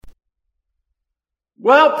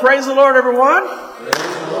Well, praise the Lord, everyone. Praise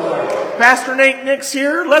the Lord. Pastor Nate Nix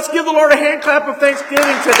here. Let's give the Lord a hand clap of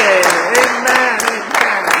thanksgiving today. Amen.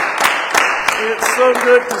 Amen. It's so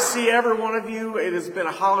good to see every one of you. It has been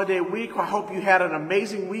a holiday week. I hope you had an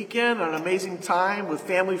amazing weekend, an amazing time with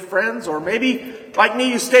family, friends, or maybe, like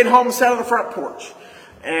me, you stayed home and sat on the front porch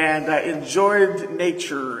and enjoyed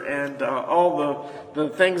nature and all the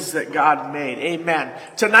things that God made. Amen.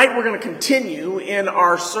 Tonight we're going to continue in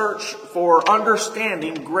our search for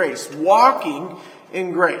understanding grace, walking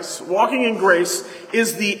in grace. Walking in grace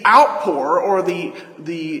is the outpour or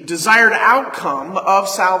the desired outcome of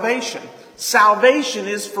salvation. Salvation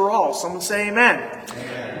is for all. Someone say amen.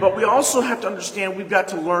 Amen. But we also have to understand we've got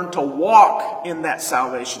to learn to walk in that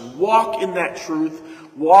salvation, walk in that truth,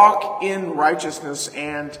 walk in righteousness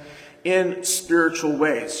and in spiritual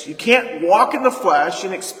ways. You can't walk in the flesh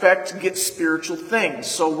and expect to get spiritual things.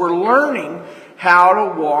 So we're learning how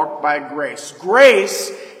to walk by grace.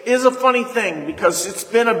 Grace is a funny thing because it's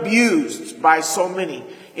been abused by so many.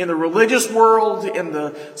 In the religious world, in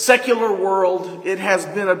the secular world, it has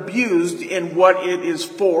been abused in what it is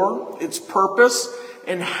for, its purpose,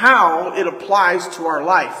 and how it applies to our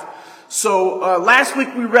life. So last week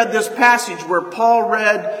we read this passage where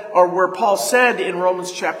Paul said in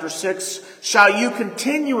Romans chapter 6, shall you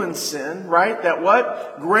continue in sin, right? That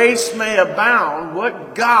what? Grace may abound.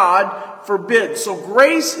 What? God forbid. So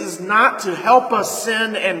grace is not to help us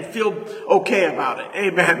sin and feel okay about it.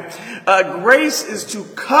 Amen. Grace is to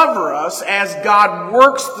cover us as God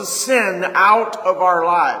works the sin out of our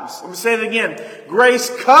lives. Let me say it again. Grace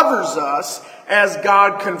covers us as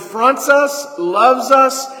God confronts us, loves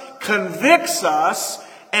us, convicts us,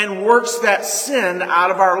 and works that sin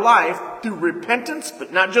out of our life through repentance,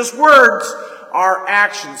 but not just words, our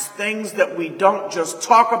actions, things that we don't just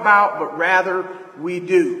talk about, but rather we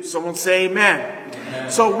do. Someone say amen.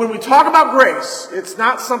 Amen. So when we talk about grace, it's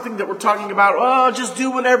not something that we're talking about, oh, just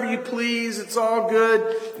do whatever you please, it's all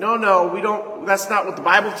good. No, we don't. That's not what the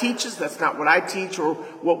Bible teaches. That's not what I teach or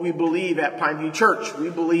what we believe at Pineview Church. We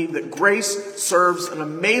believe that grace serves an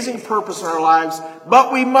amazing purpose in our lives,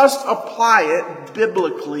 but we must apply it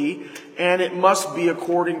biblically, and it must be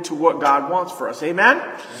according to what God wants for us. Amen?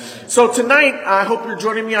 Amen. So tonight, I hope you're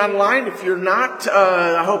joining me online. If you're not,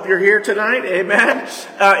 I hope you're here tonight. Amen.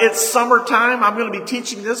 It's summertime. I'm going to be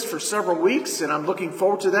teaching this for several weeks, and I'm looking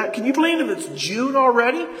forward to that. Can you believe it's June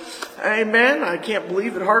already? Amen. I can't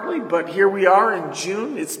believe it hardly, but here we are in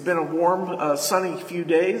June. It's been a warm, sunny few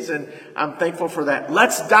days, and I'm thankful for that.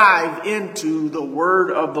 Let's dive into the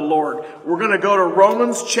word of the Lord. We're going to go to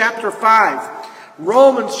Romans chapter 5.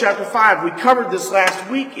 Romans chapter 5. We covered this last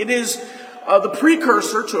week. It is the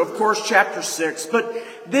precursor to, of course, chapter 6. But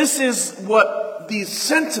this is what the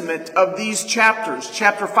sentiment of these chapters,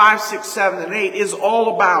 chapter 5, 6, 7, and 8, is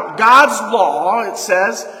all about. God's law, it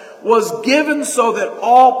says, was given so that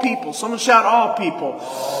all people, someone shout all people.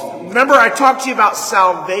 Remember I talked to you about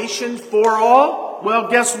salvation for all?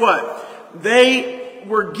 Well, guess what? They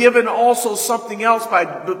were given also something else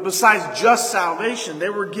besides just salvation. They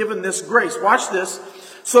were given this grace. Watch this.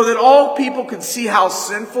 So that all people could see how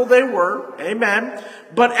sinful they were. Amen.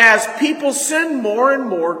 But as people sinned more and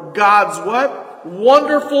more, God's what?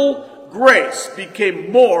 Wonderful grace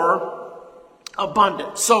became more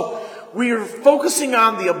abundant. So we are focusing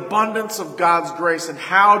on the abundance of God's grace and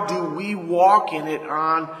how do we walk in it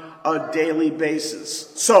on a daily basis.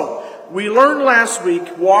 So we learned last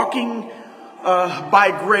week walking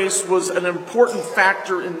by grace was an important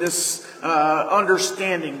factor in this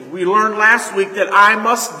understanding. We learned last week that I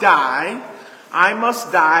must die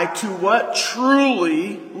to what?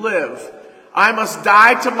 Truly live. I must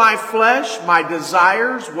die to my flesh, my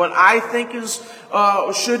desires, what I think is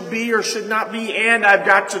should be or should not be, and I've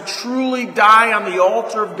got to truly die on the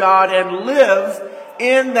altar of God and live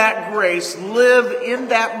in that grace, live in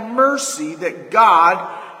that mercy that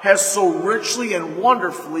God has so richly and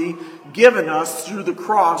wonderfully given us through the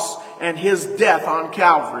cross and his death on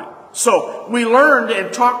Calvary. So we learned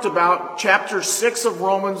and talked about chapter 6 of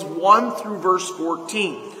Romans 1 through verse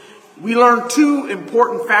 14. We learned two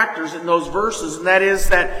important factors in those verses, and that is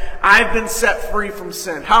that I've been set free from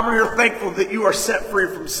sin. How many are thankful that you are set free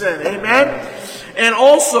from sin? Amen? And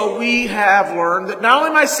also we have learned that not only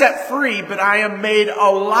am I set free, but I am made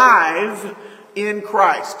alive in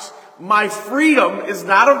Christ. My freedom is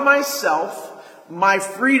not of myself. My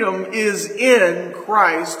freedom is in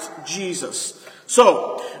Christ Jesus.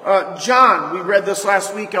 So, John, we read this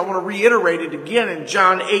last week. I want to reiterate it again in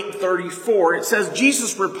John 8:34. It says,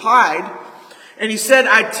 Jesus replied, and he said,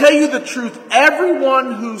 I tell you the truth,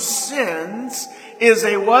 everyone who sins is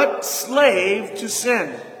a what? Slave to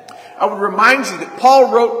sin. I would remind you that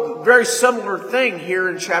Paul wrote a very similar thing here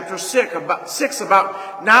in chapter 6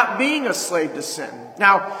 about not being a slave to sin.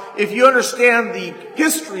 Now, if you understand the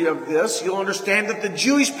history of this, you'll understand that the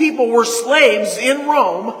Jewish people were slaves in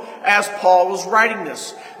Rome as Paul was writing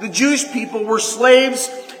this. The Jewish people were slaves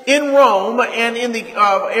in Rome and in the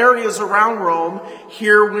areas around Rome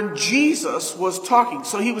here when Jesus was talking.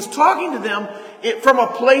 So he was talking to them from a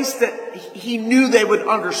place that he knew they would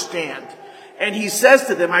understand. And he says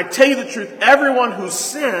to them, I tell you the truth, everyone who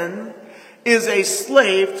sins is a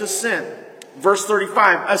slave to sin. Verse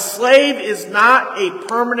 35, a slave is not a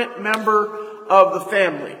permanent member of the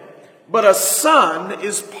family, but a son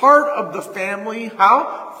is part of the family,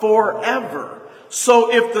 how? Forever.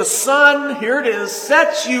 So if the Son, here it is,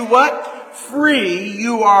 sets you what? Free,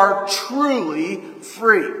 you are truly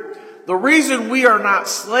free. The reason we are not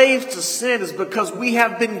slaves to sin is because we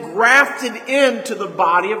have been grafted into the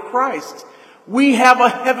body of Christ. We have a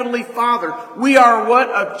heavenly Father. We are what?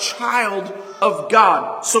 A child of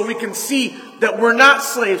God. So we can see that we're not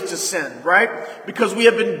slaves to sin, right? Because we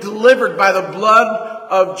have been delivered by the blood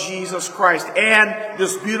of Jesus Christ and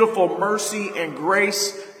this beautiful mercy and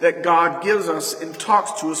grace that God gives us and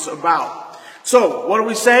talks to us about. So what do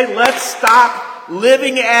we say? Let's stop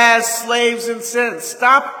living as slaves in sin.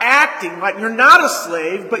 Stop acting like you're not a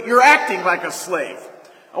slave, but you're acting like a slave.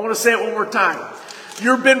 I want to say it one more time.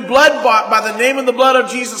 You've been blood bought by the name and the blood of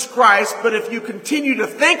Jesus Christ, but if you continue to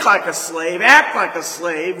think like a slave, act like a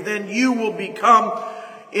slave, then you will become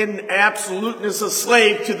in absoluteness a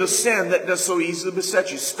slave to the sin that does so easily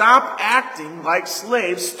beset you. Stop acting like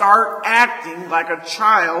slaves. Start acting like a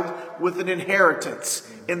child with an inheritance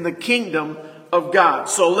in the kingdom of God.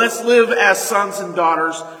 So let's live as sons and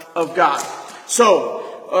daughters of God.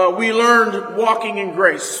 So we learned walking in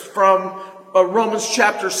grace from Romans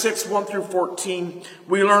chapter 6, 1 through 14.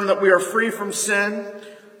 We learned that we are free from sin.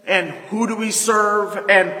 And who do we serve?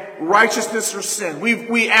 And righteousness or sin?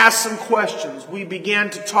 We asked some questions. We began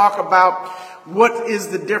to talk about what is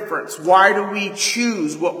the difference? Why do we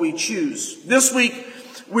choose what we choose? This week,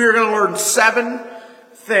 we're going to learn seven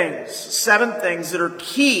things that are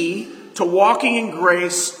key to walking in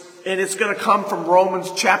grace. And it's going to come from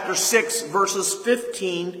Romans chapter 6, verses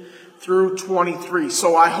 15 through 23.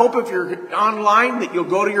 So I hope if you're online that you'll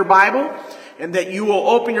go to your Bible and that you will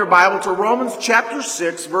open your Bible to Romans chapter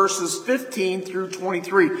 6, verses 15 through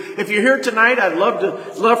 23. If you're here tonight, I'd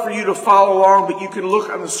love for you to follow along, but you can look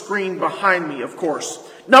on the screen behind me, of course.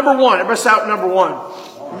 Number one, everybody shout number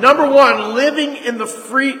one. Number one, living in the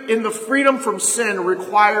freedom from sin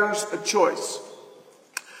requires a choice.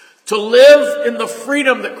 To live in the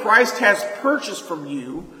freedom that Christ has purchased for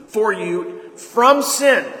you from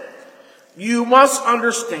sin, you must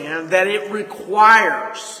understand that it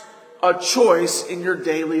requires a choice in your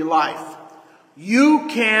daily life. You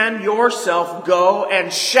can yourself go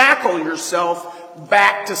and shackle yourself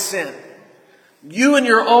back to sin. You and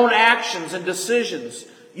your own actions and decisions,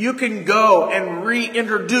 you can go and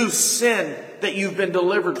reintroduce sin that you've been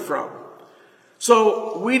delivered from.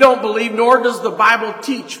 So we don't believe, nor does the Bible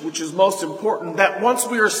teach, which is most important, that once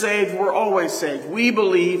we are saved, we're always saved. We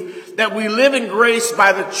believe that we live in grace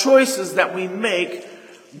by the choices that we make,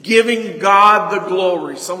 giving God the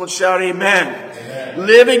glory. Someone shout amen. Amen.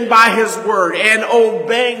 Living by His word and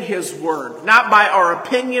obeying His word. Not by our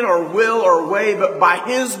opinion or will or way, but by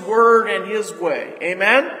His word and His way.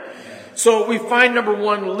 Amen? So we find, number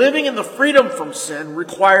one, living in the freedom from sin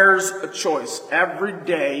requires a choice. Every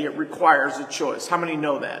day it requires a choice. How many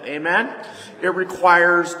know that? Amen? It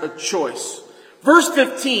requires a choice. Verse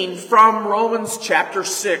 15 from Romans chapter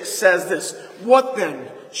 6 says this, what then?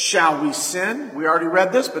 Shall we sin? We already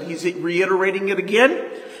read this, but he's reiterating it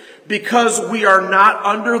again. Because we are not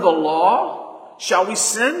under the law, shall we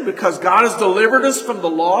sin? Because God has delivered us from the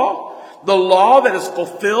law that is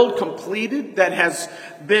fulfilled, completed, that has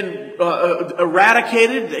been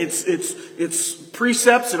eradicated, its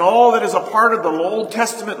precepts and all that is a part of the Old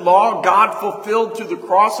Testament law, God fulfilled through the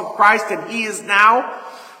cross of Christ, and He is now,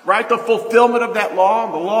 right, the fulfillment of that law.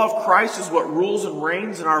 The law of Christ is what rules and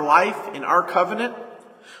reigns in our life, in our covenant.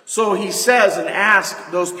 So he says and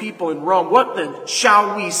asks those people in Rome, what then?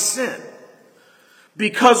 Shall we sin?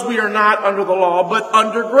 Because we are not under the law, but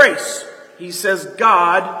under grace. He says,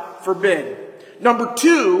 God forbid. Number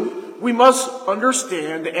two, we must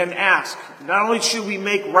understand and ask. Not only should we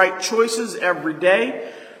make right choices every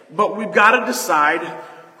day, but we've got to decide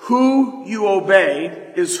who you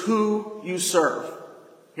obey is who you serve.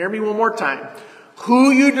 Hear me one more time. Who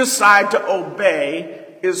you decide to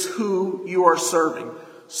obey is who you are serving.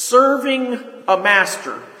 Serving a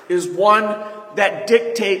master is one that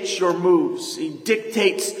dictates your moves. He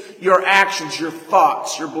dictates your actions, your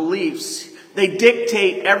thoughts, your beliefs. They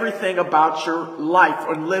dictate everything about your life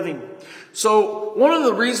and living. So one of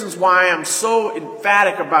the reasons why I'm so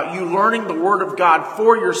emphatic about you learning the Word of God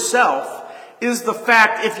for yourself is the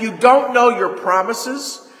fact if you don't know your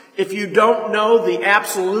promises, if you don't know the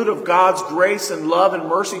absolute of God's grace and love and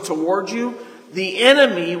mercy towards you, the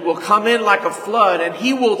enemy will come in like a flood and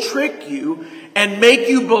he will trick you and make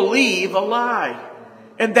you believe a lie.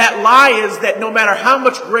 And that lie is that no matter how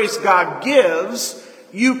much grace God gives,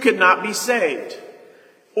 you cannot be saved.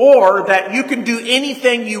 Or that you can do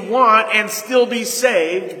anything you want and still be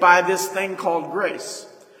saved by this thing called grace.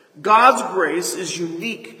 God's grace is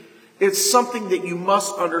unique. It's something that you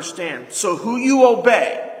must understand. So who you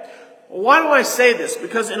obey. Why do I say this?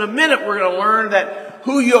 Because in a minute we're going to learn that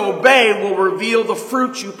who you obey will reveal the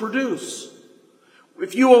fruit you produce.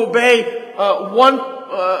 If you obey one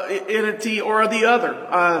entity or the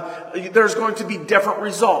other, there's going to be different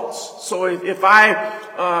results. So if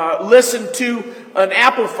I listen to an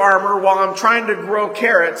apple farmer while I'm trying to grow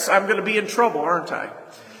carrots, I'm going to be in trouble, aren't I?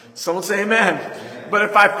 Someone say amen. But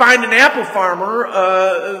if I find an apple farmer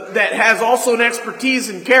that has also an expertise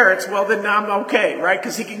in carrots, well, then I'm okay, right?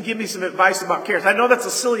 Because he can give me some advice about carrots. I know that's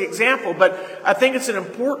a silly example, but I think it's an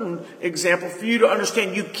important example for you to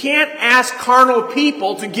understand. You can't ask carnal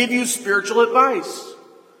people to give you spiritual advice.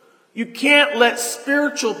 You can't let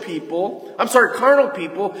carnal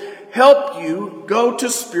people help you go to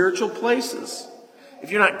spiritual places. If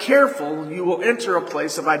you're not careful, you will enter a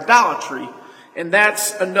place of idolatry. And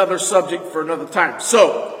that's another subject for another time.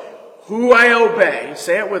 So, who I obey,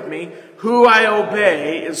 say it with me, who I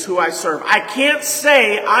obey is who I serve. I can't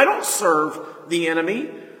say I don't serve the enemy.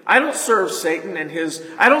 I don't serve Satan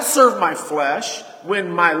I don't serve my flesh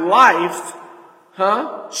when my life,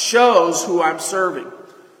 shows who I'm serving.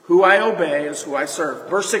 Who I obey is who I serve.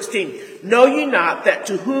 Verse 16, know ye not that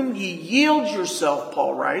to whom ye yield yourself,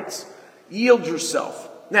 Paul writes, yield yourself.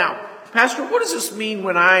 Now, Pastor, what does this mean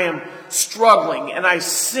when I am struggling and I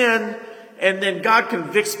sin and then God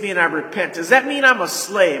convicts me and I repent? Does that mean I'm a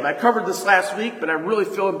slave? I covered this last week, but I really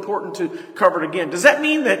feel important to cover it again. Does that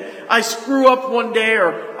mean that I screw up one day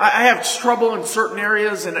or I have trouble in certain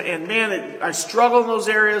areas and I struggle in those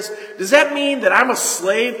areas? Does that mean that I'm a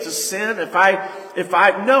slave to sin?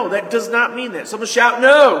 No, that does not mean that. Someone shout,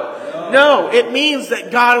 no. No, it means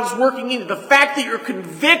that God is working in you. The fact that you're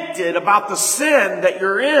convicted about the sin that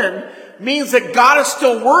you're in means that God is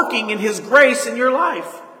still working in His grace in your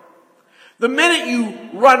life. The minute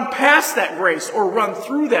you run past that grace or run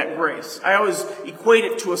through that grace, I always equate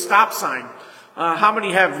it to a stop sign. How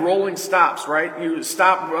many have rolling stops, right? You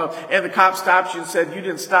stop and the cop stops you and said you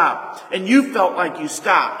didn't stop. And you felt like you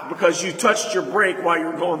stopped because you touched your brake while you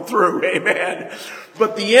were going through. Amen.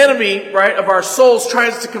 But the enemy, right, of our souls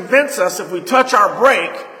tries to convince us if we touch our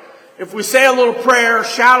brake, if we say a little prayer,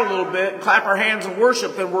 shout a little bit, and clap our hands and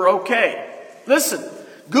worship, then we're okay. Listen,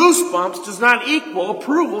 goosebumps does not equal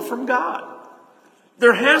approval from God.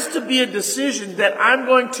 There has to be a decision that I'm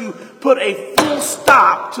going to put a full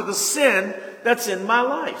stop to the sin that's in my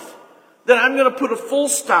life. That I'm going to put a full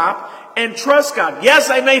stop and trust God. Yes,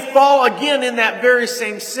 I may fall again in that very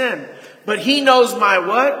same sin. But He knows my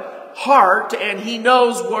what? Heart, and He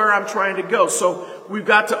knows where I'm trying to go. So we've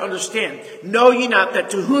got to understand. Know ye not that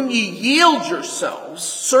to whom ye yield yourselves,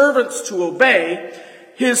 servants to obey,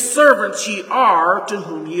 His servants ye are to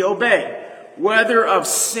whom ye obey. Whether of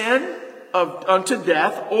sin unto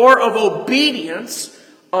death, or of obedience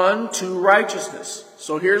unto righteousness.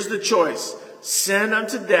 So here's the choice. Sin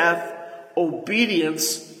unto death,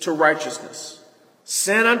 obedience to righteousness.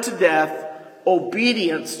 Sin unto death,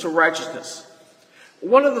 obedience to righteousness.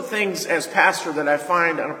 One of the things as pastor that I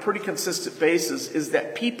find on a pretty consistent basis is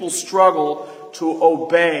that people struggle to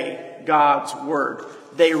obey God's word.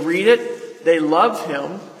 They read it, they love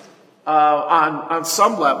Him on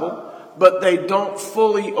some level, but they don't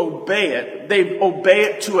fully obey it. They obey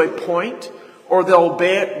it to a point, or they'll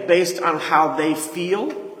obey it based on how they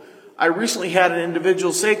feel. I recently had an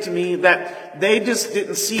individual say to me that they just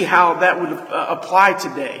didn't see how that would apply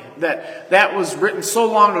today. That was written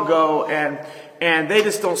so long ago, and they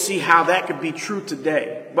just don't see how that could be true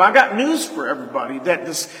today. Well, I got news for everybody that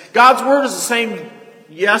God's word is the same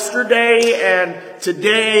yesterday and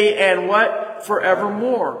today and what?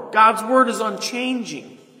 Forevermore. God's word is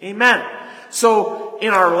unchanging. Amen. So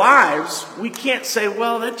in our lives, we can't say,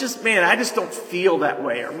 well, I just don't feel that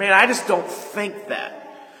way. Or man, I just don't think that.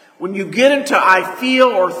 When you get into I feel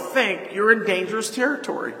or think, you're in dangerous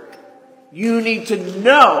territory. You need to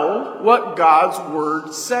know what God's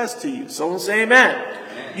word says to you. Someone say amen.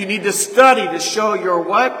 You need to study to show you're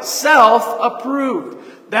what?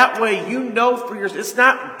 Self-approved. That way you know for yourself. It's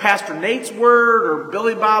not Pastor Nate's word or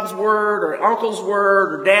Billy Bob's word or Uncle's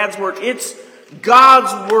word or Dad's word. It's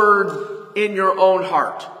God's word in your own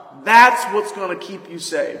heart. That's what's going to keep you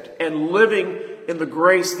saved and living in the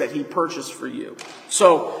grace that He purchased for you.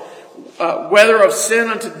 So, whether of sin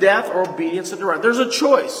unto death or obedience unto right. There's a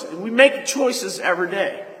choice. And we make choices every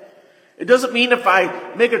day. It doesn't mean if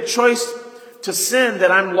I make a choice to sin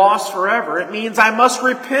that I'm lost forever. It means I must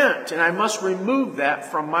repent and I must remove that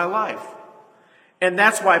from my life. And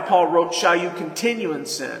that's why Paul wrote, shall you continue in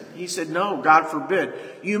sin? He said, no, God forbid.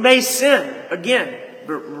 You may sin. Again,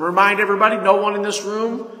 remind everybody, no one in this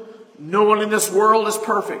room, no one in this world is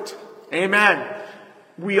perfect. Amen.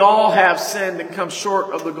 We all have sinned and come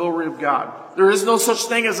short of the glory of God. There is no such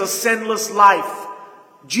thing as a sinless life.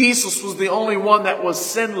 Jesus was the only one that was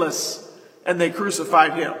sinless, and they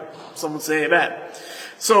crucified Him. Someone say amen.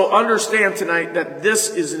 So understand tonight that this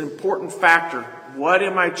is an important factor. What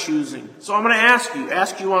am I choosing? So I'm going to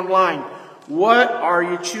ask you online, what are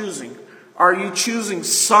you choosing? Are you choosing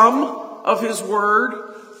some of His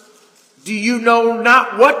Word? Do you know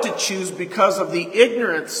not what to choose because of the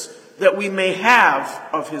ignorance that we may have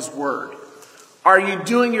of His Word? Are you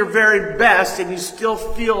doing your very best and you still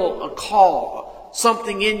feel a call,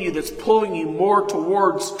 something in you that's pulling you more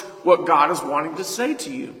towards what God is wanting to say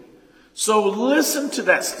to you? So listen to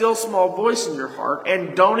that still small voice in your heart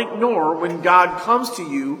and don't ignore when God comes to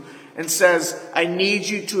you and says, I need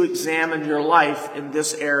you to examine your life in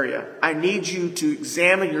this area. I need you to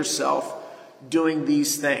examine yourself doing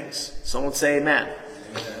these things. Someone say amen.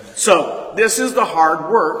 So this is the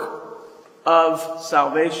hard work of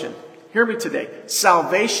salvation. Hear me today.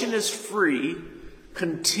 Salvation is free.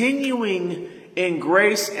 Continuing in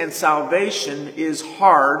grace and salvation is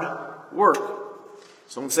hard work.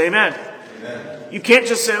 Someone say amen. Amen. You can't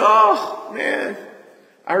just say, oh, man.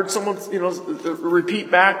 I heard someone,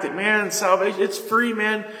 repeat back that, man, salvation, it's free,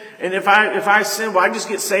 man. And if I sin, well, I just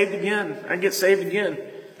get saved again. I get saved again.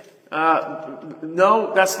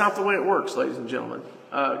 No, that's not the way it works, ladies and gentlemen.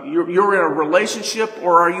 You're in a relationship,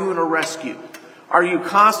 or are you in a rescue? Are you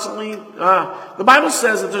constantly, the Bible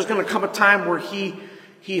says that there's going to come a time where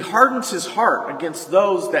he hardens his heart against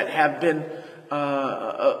those that have been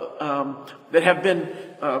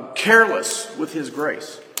careless with His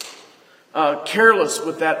grace, careless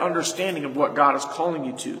with that understanding of what God is calling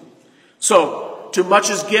you to. So, too much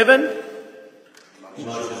is given,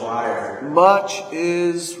 much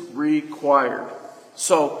is required.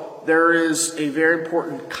 So, there is a very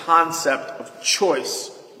important concept of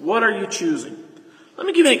choice. What are you choosing? Let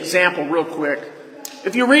me give you an example real quick.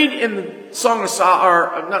 If you read in the Song of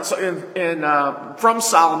from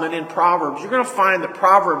Solomon in Proverbs, you're going to find that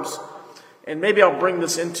Proverbs, and maybe I'll bring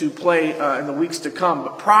this into play in the weeks to come,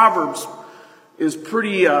 but Proverbs is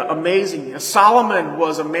pretty amazing. Solomon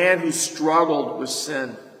was a man who struggled with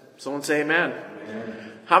sin. Someone say amen.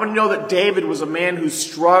 Amen. How many know that David was a man who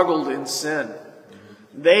struggled in sin?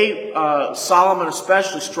 Solomon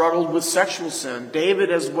especially struggled with sexual sin. David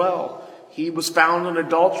as well. He was found in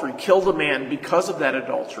adultery, killed a man because of that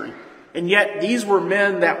adultery. And yet these were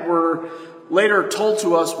men that were later told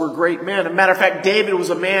to us were great men. As a matter of fact, David was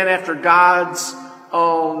a man after God's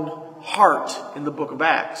own heart in the book of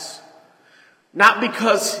Acts. Not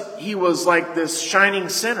because he was like this shining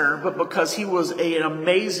sinner, but because he was an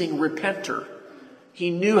amazing repenter. He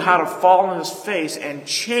knew how to fall on his face and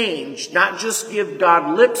change, not just give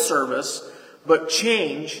God lip service, but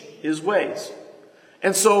change his ways.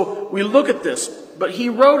 And so we look at this, but he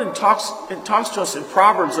wrote and talks to us in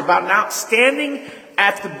Proverbs about not standing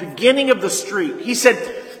at the beginning of the street. He said,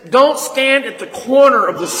 don't stand at the corner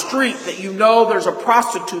of the street that you know there's a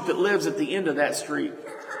prostitute that lives at the end of that street.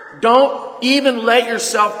 Don't even let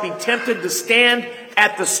yourself be tempted to stand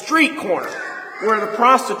at the street corner where the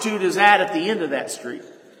prostitute is at the end of that street.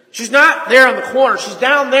 She's not there on the corner. She's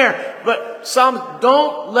down there. But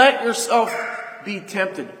don't let yourself be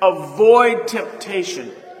tempted. Avoid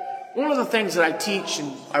temptation. One of the things that I teach,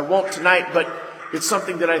 and I won't tonight, but it's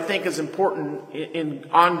something that I think is important in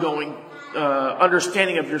ongoing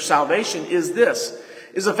understanding of your salvation, is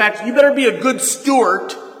the fact you better be a good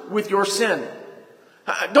steward with your sin.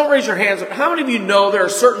 Don't raise your hands. How many of you know there are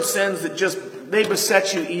certain sins that they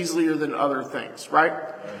beset you easier than other things, right?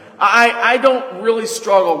 I don't really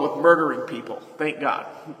struggle with murdering people, thank God.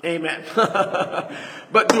 Amen.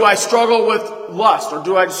 But do I struggle with lust? Or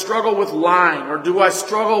do I struggle with lying? Or do I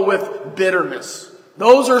struggle with bitterness?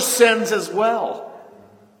 Those are sins as well.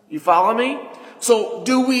 You follow me? So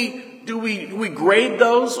do we grade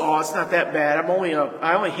those? Oh, it's not that bad.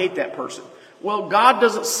 I only hate that person. Well, God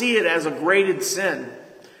doesn't see it as a graded sin,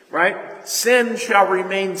 right? Sin shall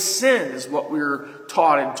remain sin is what we're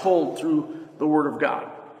taught and told through the Word of God.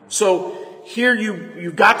 So here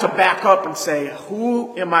you've got to back up and say,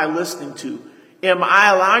 who am I listening to? Am I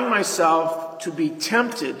allowing myself to be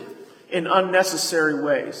tempted in unnecessary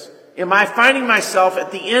ways? Am I finding myself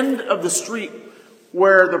at the end of the street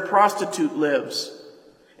where the prostitute lives?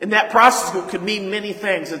 And that prostitute could mean many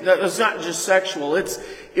things. It's not just sexual.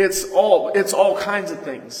 It's all kinds of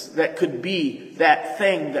things that could be that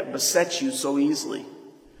thing that besets you so easily.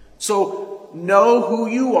 So know who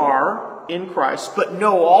you are in Christ, but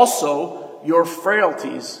know also your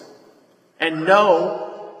frailties. And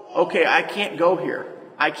know, okay, I can't go here.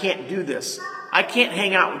 I can't do this. I can't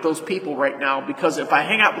hang out with those people right now, because if I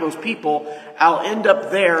hang out with those people, I'll end up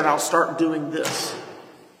there and I'll start doing this.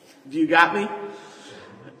 Do you got me?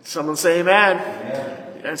 Someone say amen.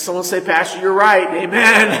 Amen. And someone say, Pastor, you're right.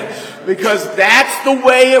 Amen. Because that's the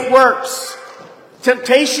way it works.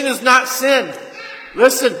 Temptation is not sin.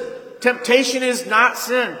 Listen, temptation is not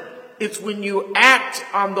sin. It's when you act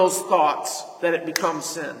on those thoughts that it becomes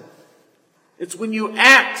sin. It's when you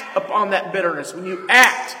act upon that bitterness, when you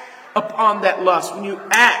act upon that lust, when you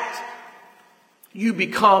act, you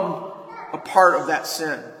become a part of that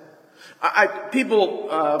sin. People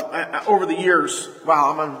over the years,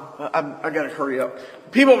 wow, I got to hurry up.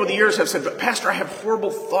 People over the years have said, but Pastor, I have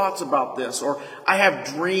horrible thoughts about this, or I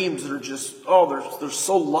have dreams that are just, they're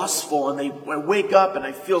so lustful, and I wake up and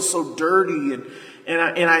I feel so dirty, and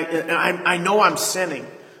I know I'm sinning,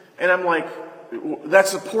 and I'm like,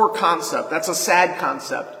 that's a poor concept. That's a sad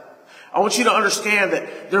concept. I want you to understand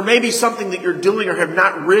that there may be something that you're doing or have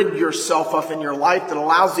not rid yourself of in your life that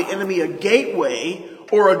allows the enemy a gateway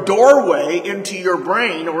or a doorway into your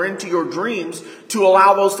brain or into your dreams to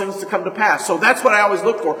allow those things to come to pass. So that's what I always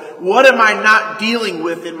look for. What am I not dealing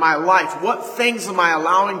with in my life? What things am I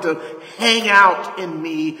allowing to hang out in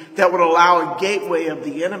me that would allow a gateway of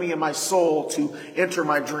the enemy in my soul to enter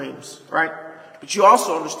my dreams, right? But you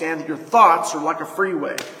also understand that your thoughts are like a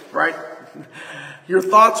freeway, right? Your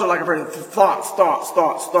thoughts are like a freeway. Thoughts.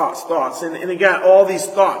 And you got all these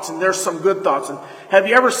thoughts, and there's some good thoughts. And have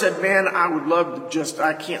you ever said, man, I would love to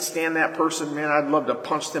I can't stand that person, man, I'd love to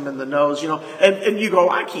punch them in the nose, and you go,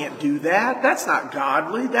 I can't do that. That's not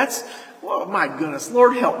godly. Well, my goodness,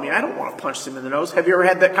 Lord help me. I don't want to punch them in the nose. Have you ever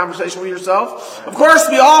had that conversation with yourself? Of course,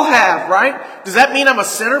 we all have, right? Does that mean I'm a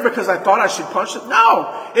sinner because I thought I should punch them?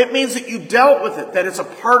 No. It means that you dealt with it, that it's a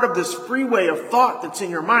part of this freeway of thought that's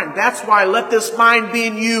in your mind. That's why let this mind be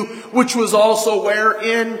in you, which was also where?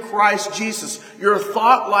 In Christ Jesus. Your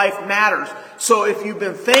thought life matters. So if you've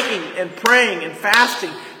been thinking and praying and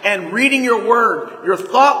fasting and reading your word, your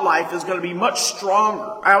thought life is going to be much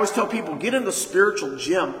stronger. I always tell people, get in the spiritual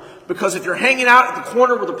gym. Because if you're hanging out at the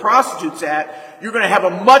corner where the prostitute's at, you're going to have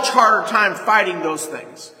a much harder time fighting those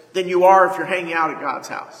things than you are if you're hanging out at God's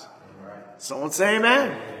house. Someone say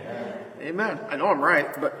amen. Amen. I know I'm right,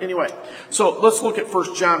 but anyway. So let's look at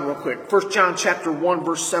 1 John real quick. 1 John chapter 1,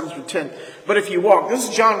 verse 7 through 10. But if you walk, this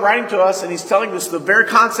is John writing to us, and he's telling us the very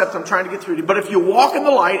concept I'm trying to get through to. But if you walk in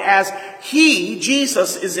the light as he,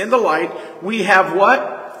 Jesus, is in the light, we have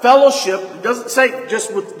what? Fellowship. It doesn't say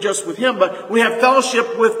just with him, but we have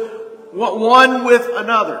fellowship with one with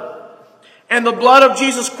another. And the blood of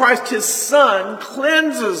Jesus Christ, his Son,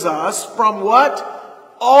 cleanses us from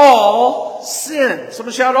what? All sin.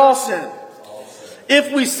 Someone shout all sin. All sin.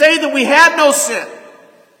 If we say that we have no sin,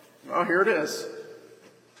 well, here it is.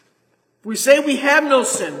 If we say we have no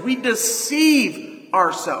sin, we deceive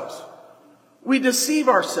ourselves. We deceive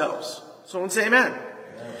ourselves. Someone say amen.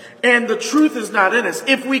 And the truth is not in us.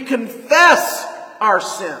 If we confess our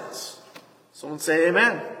sins, someone say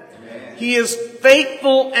amen. Amen. He is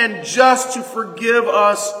faithful and just to forgive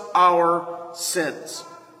us our sins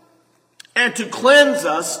and to cleanse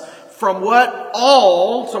us from what?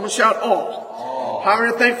 All. Someone shout all. How are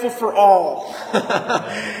you thankful for all?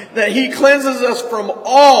 That he cleanses us from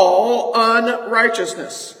all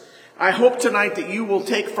unrighteousness. I hope tonight that you will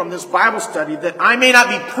take from this Bible study that I may not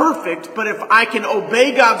be perfect, but if I can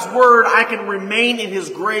obey God's word, I can remain in his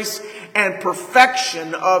grace and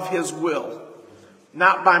perfection of his will.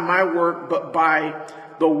 Not by my work, but by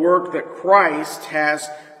the work that Christ has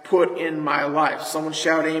put in my life. Someone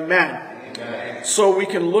shout amen. Amen. So we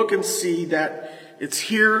can look and see that it's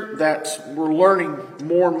here that we're learning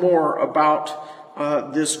more and more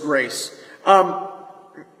about this grace.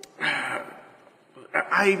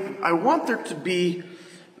 I want there to be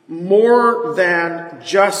more than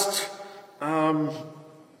just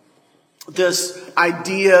this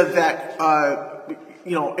idea that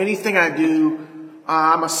anything I do,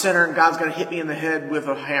 I'm a sinner and God's going to hit me in the head with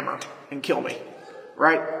a hammer and kill me,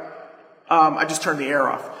 right? I just turned the air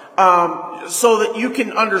off. So that you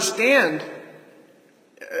can understand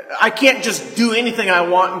I can't just do anything I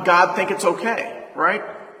want and God think it's okay, right?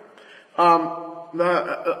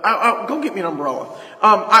 Go get me an umbrella.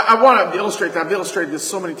 I want to illustrate that. I've illustrated this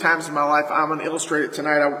so many times in my life. I'm going to illustrate it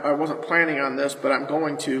tonight. I wasn't planning on this, but I'm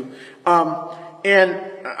going to.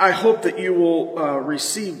 And I hope that you will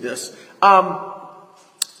receive this.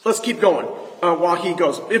 Let's keep going while he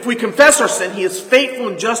goes. If we confess our sin, he is faithful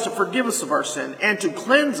and just to forgive us of our sin and to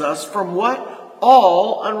cleanse us from what?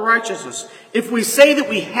 All unrighteousness. If we say that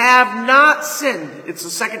we have not sinned, it's the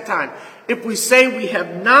second time. If we say we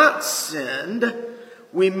have not sinned,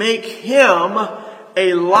 we make him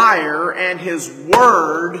a liar and his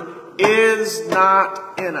word is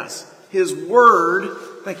not in us. His word,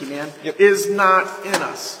 thank you, man, is not in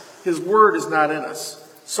us. His word is not in us.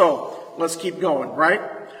 So, let's keep going, right?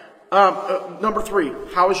 Number 3,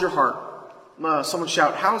 how is your heart? Someone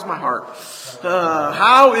shout, how is my heart?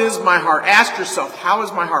 How is my heart? Ask yourself, how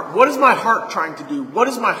is my heart? What is my heart trying to do? What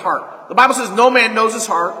is my heart? The Bible says no man knows his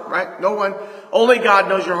heart, right? No one. Only God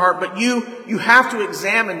knows your heart. But you have to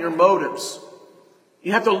examine your motives.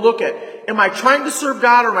 You have to look at, am I trying to serve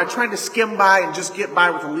God or am I trying to skim by and just get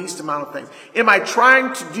by with the least amount of things? Am I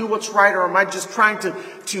trying to do what's right or am I just trying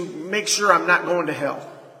to make sure I'm not going to hell?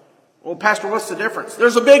 Well, Pastor, what's the difference?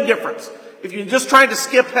 There's a big difference. If you're just trying to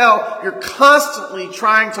skip hell, you're constantly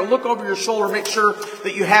trying to look over your shoulder, make sure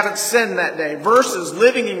that you haven't sinned that day, versus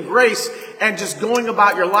living in grace and just going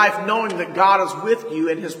about your life knowing that God is with you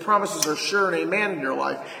and his promises are sure and amen in your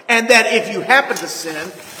life. And that if you happen to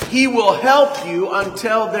sin, he will help you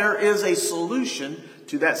until there is a solution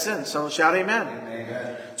to that sin. Someone shout amen.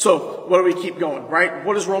 Amen. So, what do we keep going, right?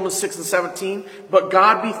 What is Romans 6 and 17? But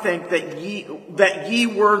God be thanked that ye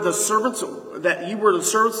were the servants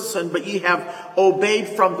of sin, but ye have obeyed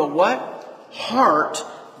from the what? Heart,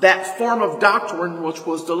 that form of doctrine which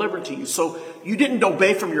was delivered to you. So, you didn't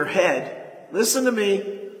obey from your head. Listen to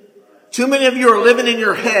me. Too many of you are living in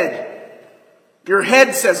your head. Your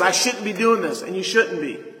head says, I shouldn't be doing this, and you shouldn't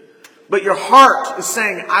be. But your heart is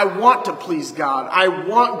saying, I want to please God. I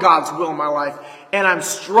want God's will in my life. And I'm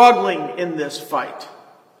struggling in this fight.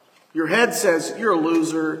 Your head says, you're a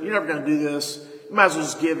loser. You're never going to do this. You might as well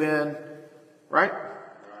just give in. Right?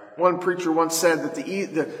 One preacher once said that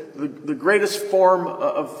the greatest form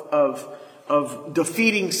of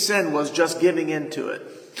defeating sin was just giving in to it.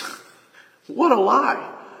 What a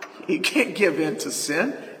lie. You can't give in to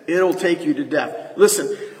sin. It'll take you to death.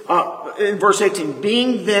 Listen. In verse 18,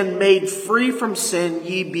 being then made free from sin,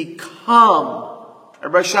 ye become.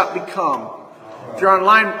 Everybody shout become. If you're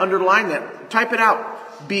online, underline that. Type it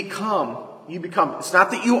out. Become. You become. It's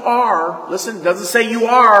not that you are. Listen, it doesn't say you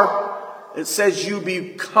are. It says you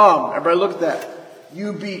become. Everybody look at that.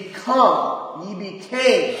 You become. Ye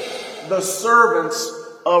became the servants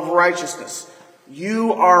of righteousness.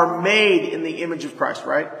 You are made in the image of Christ,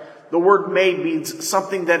 right? The word made means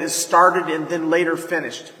something that is started and then later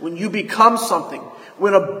finished. When you become something,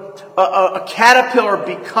 when a caterpillar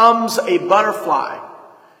becomes a butterfly,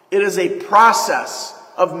 it is a process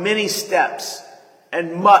of many steps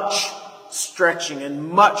and much stretching and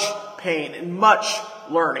much pain and much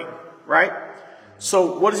learning, right?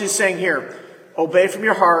 So what is he saying here? Obey from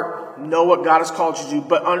your heart, know what God has called you to do,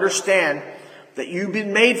 but understand that you've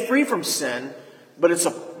been made free from sin, but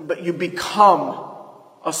you become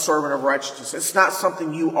a servant of righteousness. It's not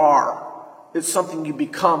something you are. It's something you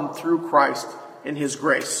become through Christ in his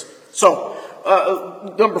grace. So,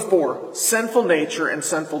 number 4, sinful nature and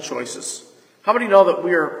sinful choices. How many know that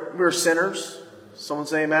we are sinners? Someone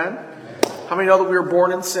say amen. How many know that we were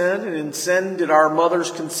born in sin, and in sin did our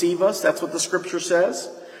mothers conceive us? That's what the scripture says.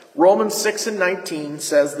 Romans 6 and 19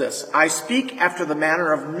 says this, I speak after the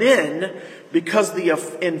manner of men because the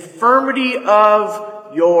infirmity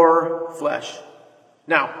of your flesh.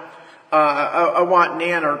 Now, I want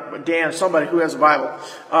Nan or Dan, somebody who has a Bible,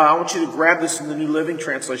 I want you to grab this in the New Living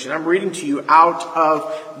Translation. I'm reading to you out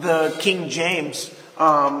of the King James,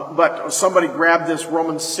 but somebody grab this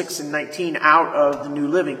Romans 6 and 19 out of the New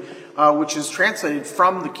Living, which is translated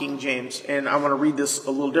from the King James, and I want to read this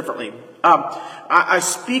a little differently. I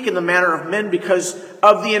speak in the manner of men because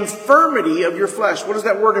of the infirmity of your flesh. What does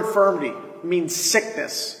that word infirmity? It means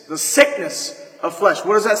sickness. The sickness of flesh.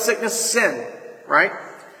 What is that sickness? Sin. Right?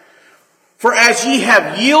 For as ye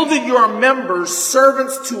have yielded your members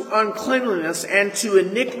servants to uncleanliness and to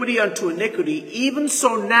iniquity unto iniquity, even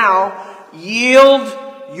so now yield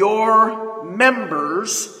your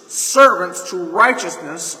members servants to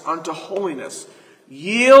righteousness unto holiness.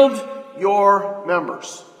 Yield your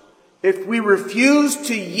members. If we refuse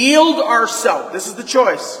to yield ourselves, this is the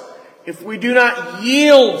choice. If we do not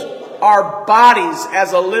yield our bodies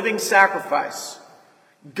as a living sacrifice,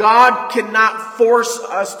 God cannot force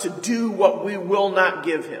us to do what we will not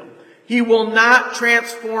give him. He will not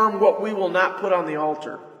transform what we will not put on the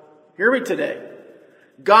altar. Hear me today.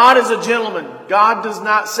 God is a gentleman. God does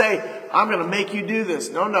not say, I'm going to make you do this.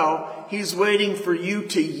 No. He's waiting for you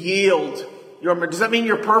to yield. Does that mean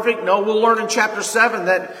you're perfect? No, we'll learn in chapter 7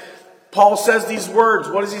 that Paul says these words.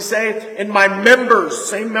 What does he say? In my members,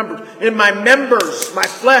 same members, in my members, my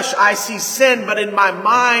flesh, I see sin, but in my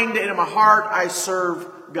mind and in my heart, I serve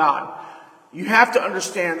God. You have to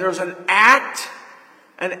understand there's an act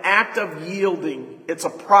of yielding. It's a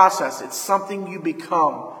process. It's something you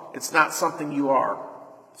become. It's not something you are.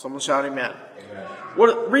 Someone shout amen.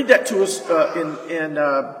 Read that to us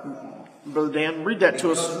Brother Dan. Read that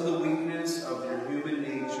to us. Because of the weakness of your human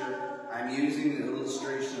nature, I'm using the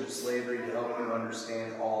illustration of slavery to help you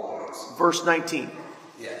understand all of this. Verse 19.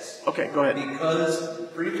 Yes. Okay, go ahead. Because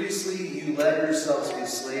previously you let yourselves be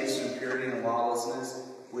slaves to impurity and lawlessness,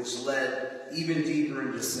 which led even deeper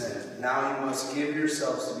into sin. Now you must give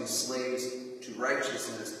yourselves to be slaves to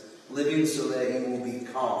righteousness, living so that you will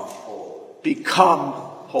become holy. Become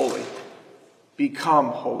holy. Become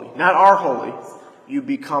holy. Not are holy. You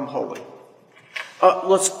become holy.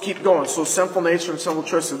 Let's keep going. So sinful nature and sinful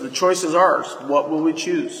choices. The choice is ours. What will we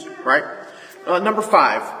choose? Right? Number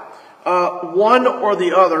 5. One or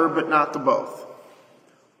the other, but not the both.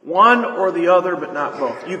 One or the other, but not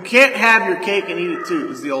both. You can't have your cake and eat it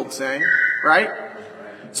too, is the old saying. Right?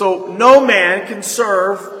 So no man can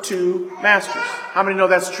serve two masters. How many know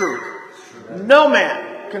that's true? No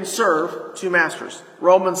man can serve two masters.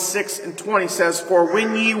 Romans 6:20 says, For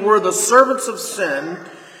when ye were the servants of sin,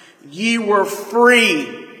 ye were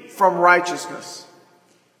free from righteousness.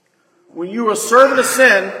 When you were a servant of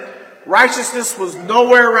sin, righteousness was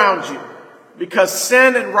nowhere around you. Because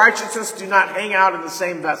sin and righteousness do not hang out in the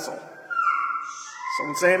same vessel.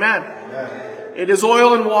 Someone say amen. Amen. It is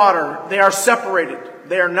oil and water. They are separated.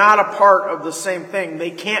 They are not a part of the same thing.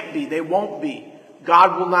 They can't be. They won't be.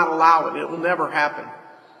 God will not allow it. It will never happen.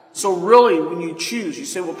 So really, when you choose, you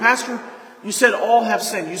say, well, Pastor, you said all have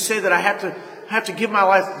sinned. You say that I have to give my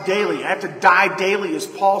life daily. I have to die daily, as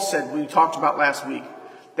Paul said we talked about last week.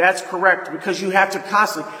 That's correct, because you have to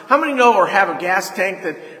constantly. How many know or have a gas tank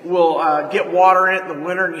that will get water in it in the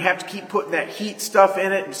winter, and you have to keep putting that heat stuff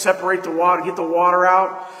in it and separate the water, get the water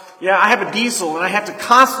out? Yeah, I have a diesel, and I have to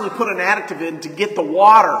constantly put an additive in to get the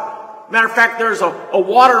water. Matter of fact, there's a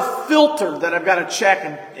water filter that I've got to check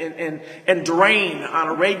and drain on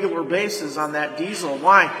a regular basis on that diesel.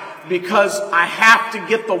 Why? Because I have to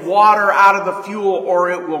get the water out of the fuel, or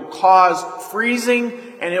it will cause freezing,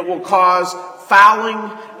 and it will cause fouling,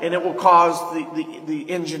 and it will cause the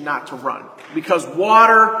engine not to run. Because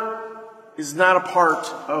water is not a part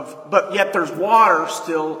of, but yet there's water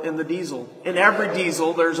still in the diesel. In every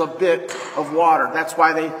diesel, there's a bit of water. That's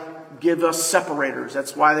why they give us separators.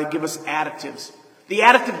 That's why they give us additives. The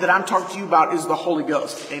additive that I'm talking to you about is the Holy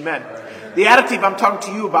Ghost. Amen. The additive I'm talking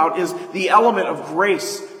to you about is the element of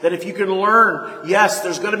grace. That if you can learn, yes,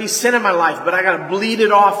 there's going to be sin in my life, but I got to bleed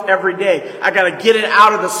it off every day. I got to get it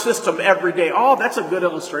out of the system every day. Oh, that's a good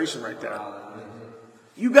illustration right there.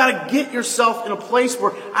 You got to get yourself in a place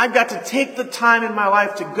where I've got to take the time in my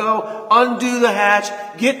life to go undo the hatch,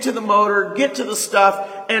 get to the motor, get to the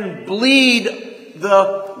stuff, and bleed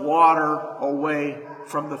the water away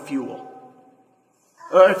from the fuel.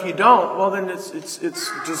 If you don't, well then it's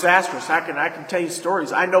disastrous. I can tell you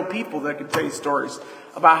stories. I know people that can tell you stories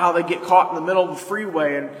about how they get caught in the middle of the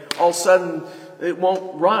freeway and all of a sudden it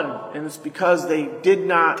won't run. And it's because they did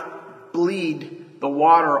not bleed the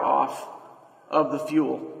water off of the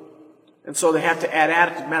fuel. And so they have to add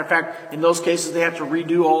additive. Matter of fact, in those cases they have to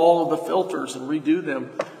redo all of the filters and redo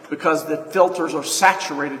them because the filters are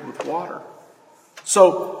saturated with water.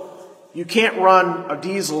 So you can't run a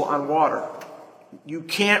diesel on water. You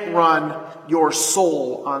can't run your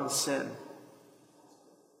soul on sin.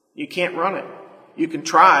 You can't run it. You can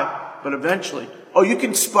try, but eventually. Oh, you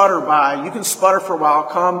can sputter by. You can sputter for a while.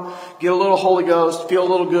 Come, get a little Holy Ghost, feel a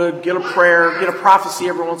little good, get a prayer, get a prophecy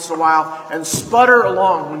every once in a while, and sputter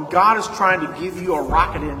along when God is trying to give you a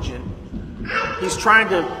rocket engine. He's trying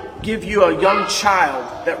to give you a young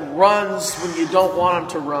child that runs when you don't want him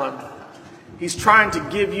to run. He's trying to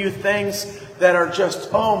give you things that are just,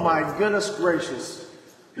 oh my goodness gracious.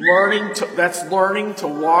 That's learning to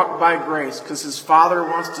walk by grace, because his father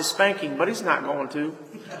wants to spank him, but he's not going to.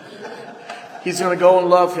 He's going to go and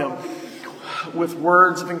love him with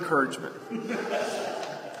words of encouragement.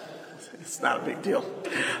 It's not a big deal.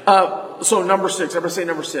 So number 6. Everybody say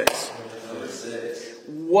number 6. Number 6.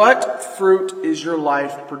 What fruit is your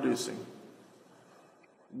life producing?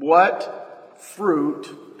 What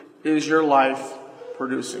fruit is your life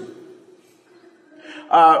producing.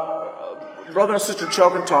 Brother and Sister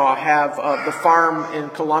Chokantaw have the farm in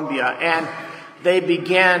Colombia, and they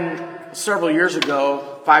began several years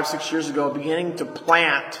ago, 5-6 years ago, beginning to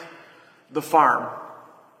plant the farm.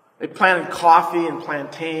 They planted coffee and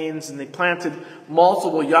plantains, and they planted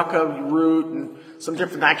multiple yucca root and some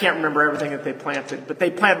different, I can't remember everything that they planted, but they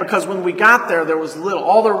planted, because when we got there, there was little,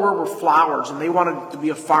 all there were flowers, and they wanted it to be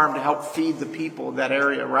a farm to help feed the people of that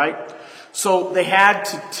area, right? So they had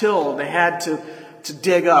to till, they had to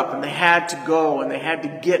dig up, and they had to go, and they had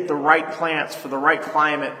to get the right plants for the right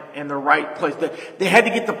climate and the right place. They had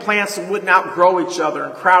to get the plants that wouldn't outgrow each other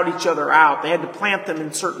and crowd each other out. They had to plant them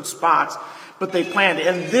in certain spots, but they planted.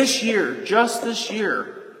 And this year, just this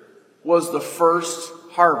year, was the first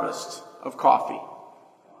harvest of coffee.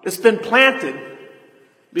 It's been planted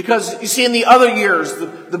because, you see, in the other years,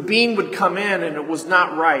 the bean would come in and it was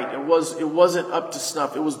not right. It wasn't up to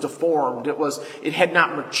snuff. It was deformed. It had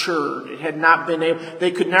not matured. It had not been able, they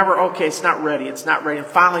could never, okay, it's not ready. It's not ready. And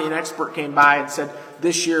finally an expert came by and said,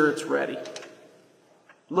 this year it's ready.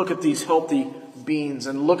 Look at these healthy beans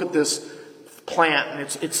and look at this plant, and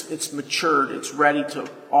it's matured. It's ready to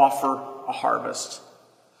offer a harvest.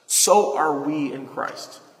 So are we in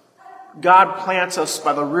Christ. God plants us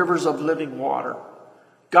by the rivers of living water.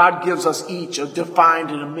 God gives us each a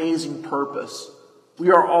defined and amazing purpose.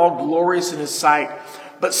 We are all glorious in His sight,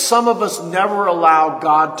 but some of us never allow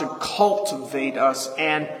God to cultivate us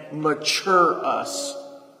and mature us.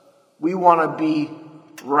 We want to be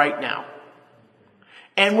right now.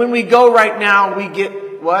 And when we go right now, we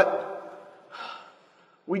get what?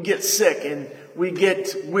 We get sick and we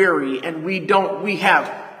get weary, and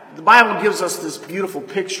the Bible gives us this beautiful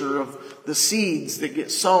picture of the seeds that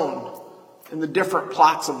get sown in the different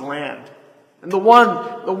plots of land. And the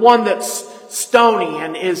one that's stony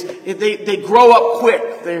and they grow up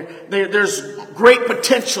quick. There's great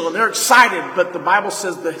potential and they're excited, but the Bible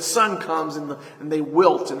says the sun comes and they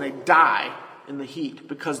wilt and they die in the heat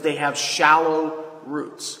because they have shallow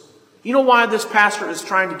roots. You know why this pastor is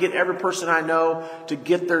trying to get every person I know to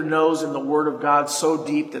get their nose in the Word of God so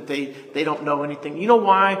deep that they don't know anything? You know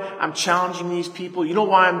why I'm challenging these people? You know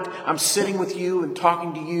why I'm sitting with you and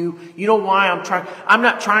talking to you? You know why I'm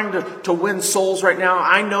not trying to win souls right now.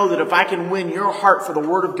 I know that if I can win your heart for the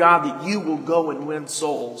Word of God, that you will go and win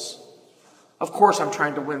souls. Of course I'm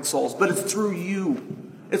trying to win souls, but it's through you.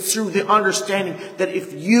 It's through the understanding that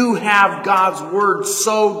if you have God's Word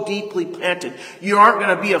so deeply planted, you aren't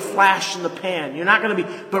going to be a flash in the pan. You're not going to be,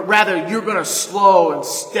 but rather you're going to slow and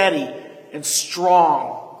steady and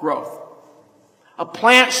strong growth. A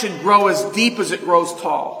plant should grow as deep as it grows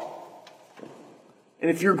tall. And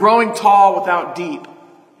if you're growing tall without deep,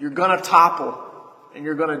 you're going to topple and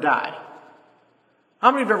you're going to die.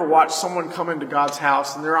 How many of you have ever watched someone come into God's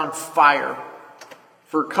house and they're on fire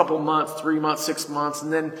for a couple months, 3 months, 6 months,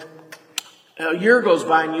 and then a year goes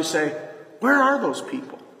by and you say, where are those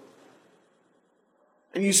people?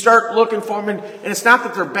 And you start looking for them, and it's not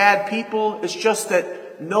that they're bad people, it's just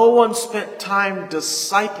that no one spent time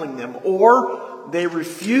discipling them, or they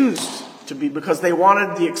refused to be because they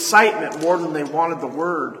wanted the excitement more than they wanted the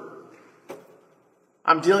Word.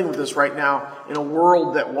 I'm dealing with this right now in a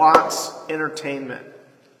world that wants entertainment,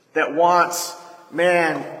 that wants,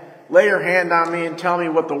 lay your hand on me and tell me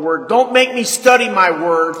what the Word. Don't make me study my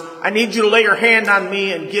Word. I need you to lay your hand on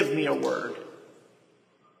me and give me a word.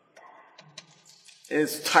 And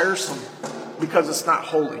it's tiresome because it's not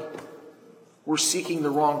holy. We're seeking the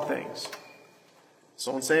wrong things.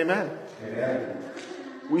 Someone say amen. Amen.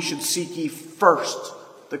 We should seek ye first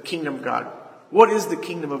the kingdom of God. What is the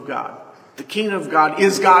kingdom of God? The kingdom of God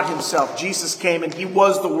is God Himself. Jesus came and He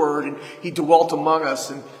was the Word and He dwelt among us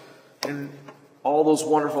and all those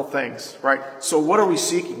wonderful things, right? So what are we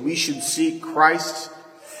seeking? We should seek Christ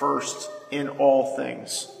first in all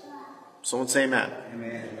things. Someone say amen.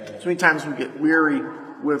 Amen. So many times we get weary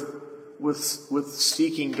with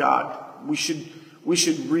seeking God. We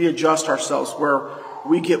should readjust ourselves where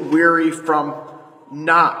we get weary from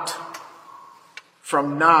not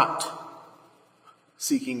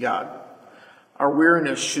seeking God. Our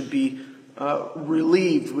weariness should be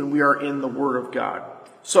relieved when we are in the Word of God.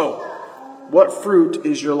 So, what fruit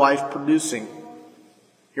is your life producing?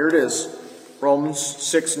 Here it is. Romans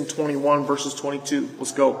 6 and 21 verses 22.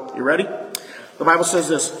 Let's go. You ready? The Bible says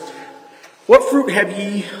this. What fruit have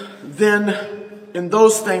ye then in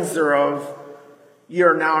those things thereof ye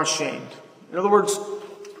are now ashamed? In other words,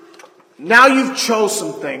 now you've chose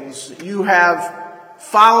some things. You have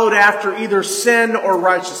followed after either sin or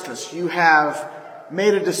righteousness. You have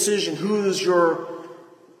made a decision who is your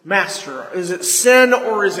master? Is it sin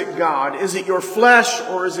or is it God? Is it your flesh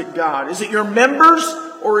or is it God? Is it your members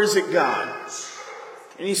or is it God?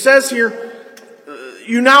 And he says here,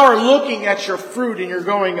 you now are looking at your fruit and you're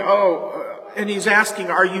going, and he's asking,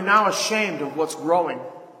 are you now ashamed of what's growing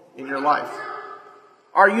in your life?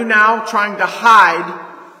 Are you now trying to hide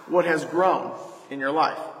what has grown in your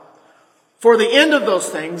life? For the end of those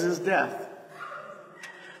things is death.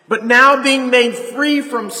 But now being made free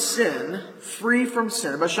from sin,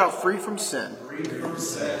 everybody shout free from sin. Free from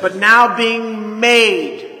sin. But now being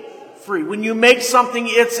made free. When you make something,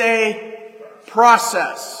 it's a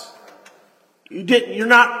process. It's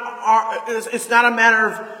not a matter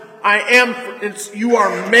of you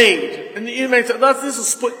are made. And you may say,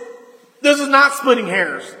 this is not splitting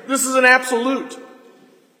hairs. This is an absolute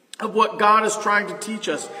of what God is trying to teach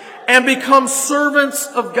us. And become servants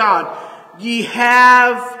of God. Ye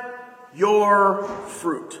have your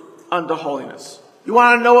fruit unto holiness. You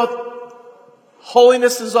want to know what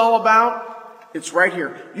holiness is all about? It's right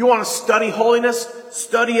here. You want to study holiness?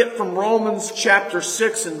 Study it from Romans chapter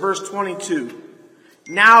 6 and verse 22.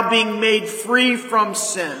 Now being made free from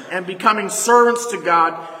sin and becoming servants to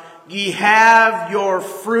God, ye have your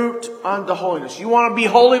fruit unto holiness. You want to be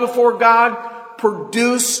holy before God?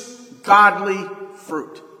 Produce godly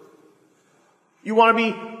fruit. You want to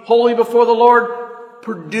be holy before the Lord?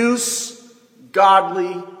 Produce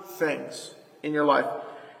godly things in your life.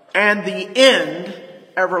 And the end,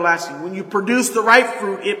 everlasting. When you produce the right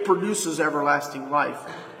fruit, it produces everlasting life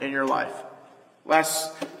in your life.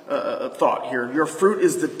 Last thought here. Your fruit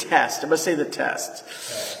is the test. I'm going to say the test.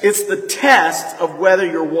 It's the test of whether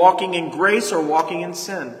you're walking in grace or walking in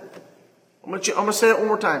sin. I'm going to say that one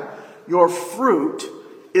more time. Your fruit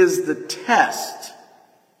is the test.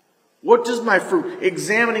 What does my fruit?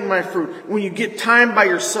 Examining my fruit. When you get time by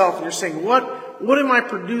yourself and you're saying, what am I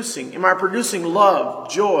producing? Am I producing love,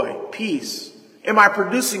 joy, peace? Am I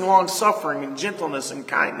producing long-suffering and gentleness and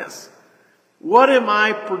kindness? What am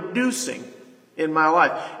I producing in my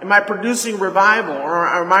life? Am I producing revival?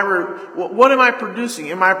 Or what am I producing?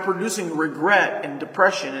 Am I producing regret and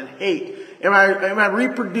depression and hate? Am I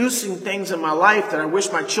reproducing things in my life that I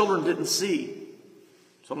wish my children didn't see?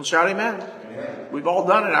 Someone shout amen. Amen. We've all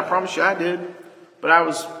done it. I promise you I did. But I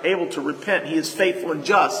was able to repent. He is faithful and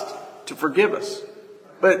just to forgive us.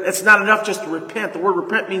 But it's not enough just to repent. The word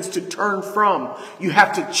repent means to turn from. You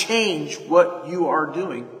have to change what you are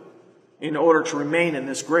doing in order to remain in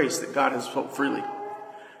this grace that God has so freely.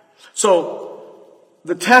 So,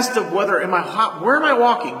 the test of where am I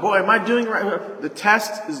walking? Boy, am I doing right? The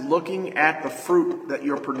test is looking at the fruit that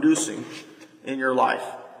you're producing in your life.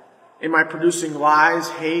 Am I producing lies,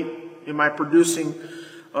 hate? Am I producing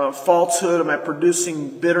falsehood? Am I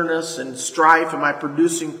producing bitterness and strife? What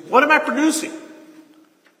am I producing?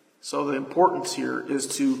 So the importance here is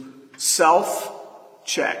to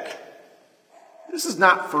self-check. This is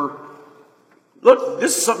not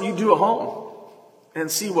this is something you do at home and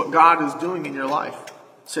see what God is doing in your life.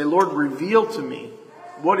 Say, Lord, reveal to me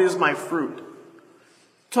what is my fruit.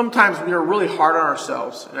 Sometimes we are really hard on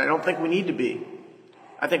ourselves, and I don't think we need to be.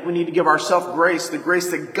 I think we need to give ourselves grace, the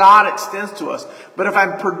grace that God extends to us. But if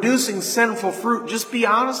I'm producing sinful fruit, just be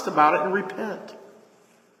honest about it and repent.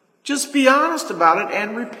 Just be honest about it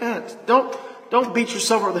and repent. Don't beat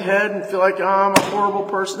yourself over the head and feel like, I'm a horrible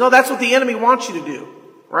person. No, that's what the enemy wants you to do,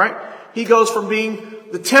 right? He goes from being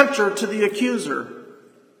the tempter to the accuser.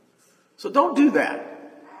 So don't do that.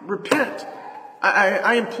 Repent.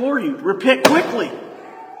 I implore you, repent quickly.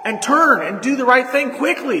 And turn and do the right thing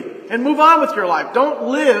quickly and move on with your life. Don't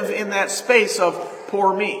live in that space of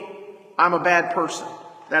poor me. I'm a bad person.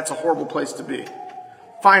 That's a horrible place to be.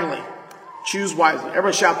 Finally, choose wisely.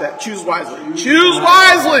 Everybody shout that. Choose wisely. Choose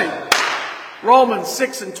wisely. Romans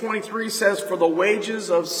 6 and 23 says, for the wages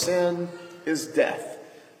of sin is death.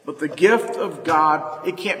 But the gift of God,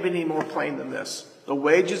 it can't be any more plain than this. The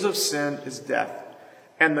wages of sin is death.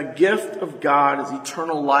 And the gift of God is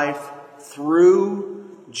eternal life through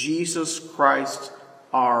Jesus Christ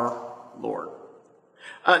our Lord.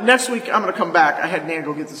 Next week, I'm going to come back. I had Nan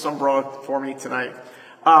go get this umbrella for me tonight.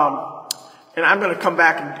 And I'm going to come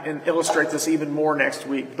back and illustrate this even more next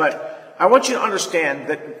week. But I want you to understand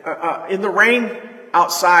that in the rain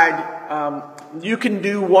outside, you can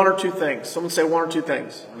do one or two things. Someone say one or two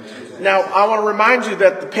things. Now, I want to remind you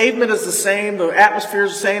that the pavement is the same, the atmosphere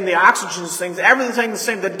is the same, the oxygen is the same, everything's the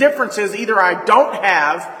same. The difference is either I don't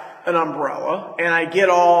have an umbrella and I get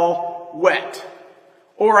all wet,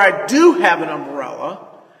 or I do have an umbrella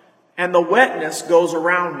and the wetness goes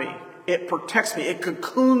around me. It protects me. It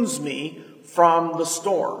cocoons me from the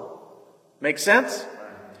storm. Make sense?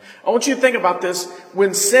 I want you to think about this.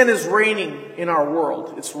 When sin is reigning in our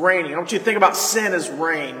world, it's raining. I want you to think about sin as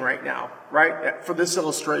rain right now, right? For this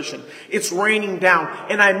illustration. It's raining down.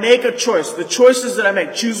 And I make a choice. The choices that I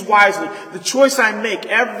make, choose wisely. The choice I make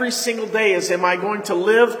every single day is, am I going to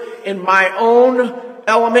live in my own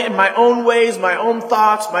element, in my own ways, my own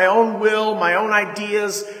thoughts, my own will, my own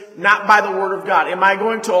ideas, not by the Word of God? Am I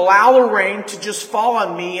going to allow the rain to just fall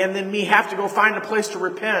on me and then me have to go find a place to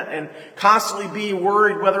repent and constantly be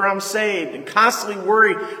worried whether I'm saved and constantly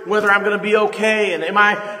worry whether I'm going to be okay and am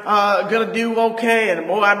I going to do okay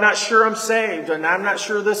and I'm not sure I'm saved and I'm not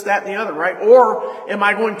sure this, that, and the other, right? Or am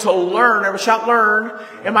I going to learn, ever shout learn,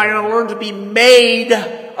 am I going to learn to be made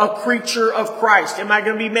a creature of Christ? Am I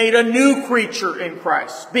going to be made a new creature in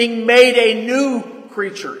Christ? Being made a new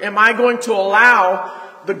creature. Am I going to allow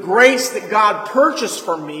the grace that God purchased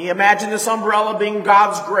for me? Imagine this umbrella being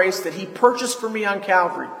God's grace that He purchased for me on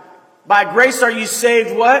Calvary. By grace are you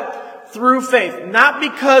saved, what? Through faith. Not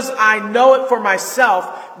because I know it for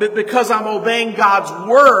myself, but because I'm obeying God's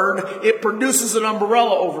Word, it produces an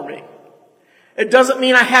umbrella over me. It doesn't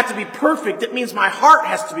mean I have to be perfect. It means my heart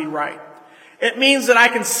has to be right. It means that I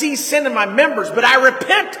can see sin in my members, but I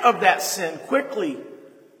repent of that sin quickly.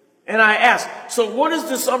 And I ask, so what does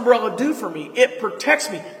this umbrella do for me? It protects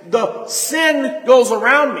me. The sin goes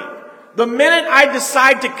around me. The minute I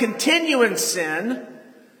decide to continue in sin,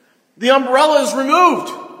 the umbrella is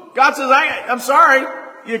removed. God says, I'm sorry,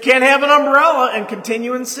 you can't have an umbrella and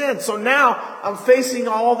continue in sin. So now I'm facing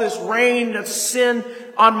all this rain of sin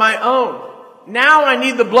on my own. Now I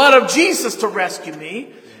need the blood of Jesus to rescue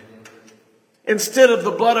me instead of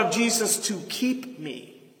the blood of Jesus to keep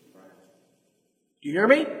me. You hear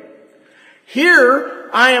me? Here,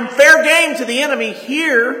 I am fair game to the enemy.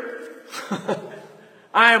 Here,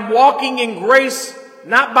 I am walking in grace,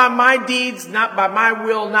 not by my deeds, not by my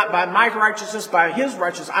will, not by my righteousness, by His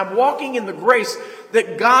righteousness. I'm walking in the grace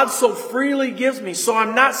that God so freely gives me. So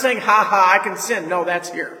I'm not saying, I can sin. No,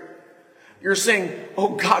 that's here. You're saying,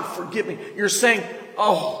 oh, God, forgive me. You're saying,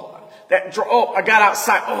 I got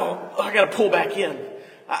outside. I got to pull back in.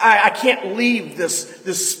 I can't leave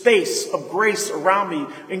this space of grace around me.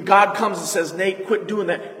 And God comes and says, Nate, quit doing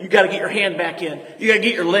that. You got to get your hand back in. You got to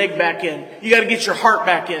get your leg back in. You got to get your heart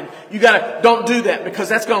back in. Don't do that, because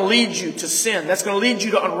that's going to lead you to sin. That's going to lead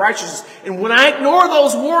you to unrighteousness. And when I ignore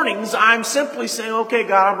those warnings, I'm simply saying, okay,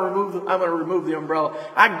 God, I'm going to remove the umbrella.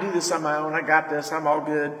 I can do this on my own. I got this. I'm all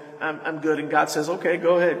good. I'm good. And God says, okay,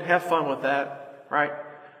 go ahead. Have fun with that. Right?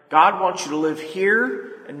 God wants you to live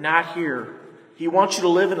here and not here. He wants you to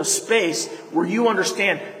live in a space where you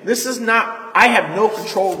understand this is not, I have no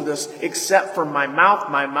control over this except for my mouth,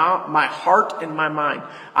 my heart, and my mind.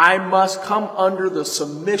 I must come under the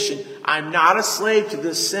submission. I'm not a slave to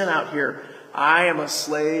this sin out here. I am a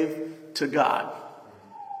slave to God.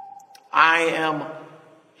 I am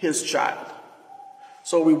His child.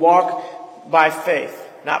 So we walk by faith,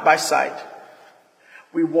 not by sight.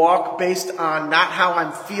 We walk based on not how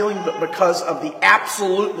I'm feeling, but because of the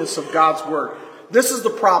absoluteness of God's Word. This is the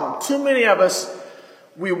problem. Too many of us,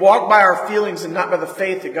 we walk by our feelings and not by the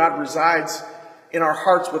faith that God resides in our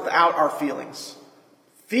hearts without our feelings.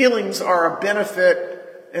 Feelings are a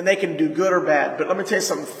benefit and they can do good or bad. But let me tell you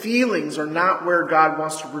something. Feelings are not where God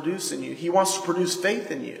wants to produce in you. He wants to produce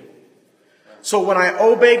faith in you. So when I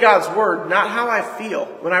obey God's Word, not how I feel,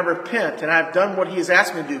 when I repent and I've done what He has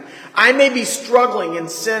asked me to do, I may be struggling in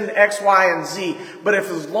sin X, Y, and Z, but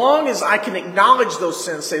as long as I can acknowledge those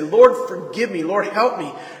sins, say, Lord, forgive me, Lord, help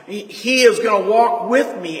me, He is going to walk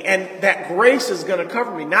with me, and that grace is going to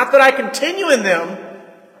cover me. Not that I continue in them.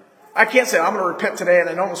 I can't say, I'm going to repent today and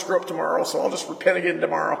I know I'm going to screw up tomorrow, so I'll just repent again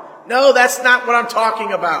tomorrow. No, that's not what I'm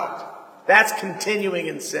talking about. That's continuing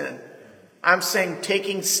in sin. I'm saying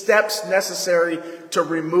taking steps necessary to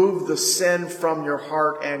remove the sin from your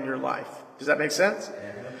heart and your life. Does that make sense?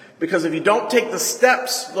 Because if you don't take the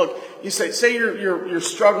steps, look, you say you're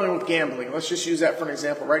struggling with gambling. Let's just use that for an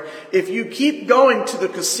example, right? If you keep going to the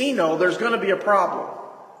casino, there's going to be a problem.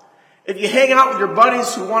 If you hang out with your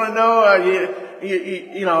buddies who want to know,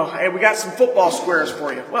 hey, we got some football squares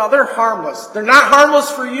for you. Well, they're harmless. They're not harmless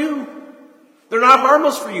for you. They're not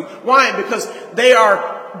harmless for you. Why? Because they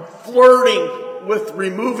are flirting with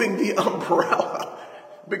removing the umbrella,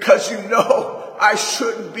 because you know I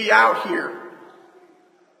shouldn't be out here.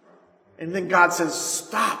 And then God says,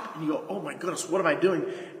 stop. And you go, oh my goodness, what am I doing?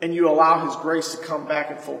 And you allow His grace to come back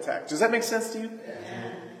in full text. Does that make sense to you?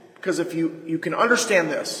 Because if you can understand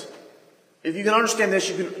this,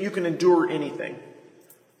 you can endure anything.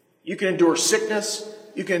 You can endure sickness.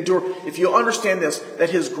 You can endure, if you understand this, that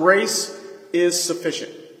His grace is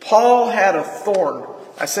sufficient. Paul had a thorn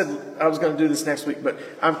I said I was going to do this next week, but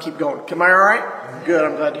I'm keep going. Am I all right? Good.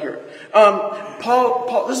 I'm glad to hear it.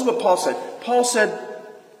 Paul, this is what Paul said. Paul said,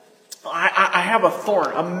 I have a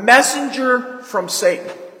thorn, a messenger from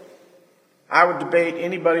Satan. I would debate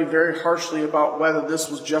anybody very harshly about whether this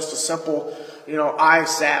was just a simple, eye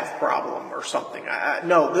salve problem or something.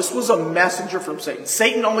 No, this was a messenger from Satan.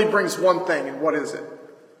 Satan only brings one thing, and what is it?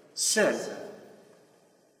 Sin.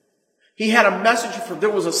 He had a message there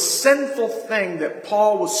was a sinful thing that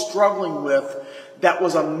Paul was struggling with that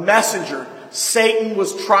was a messenger. Satan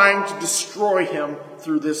was trying to destroy him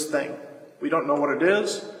through this thing. We don't know what it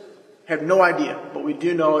is. Have no idea. But we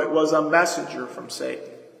do know it was a messenger from Satan.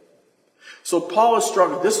 So Paul is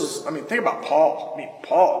struggling. Think about Paul.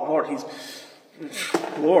 Paul,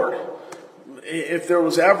 Lord. If there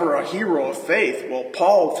was ever a hero of faith, well,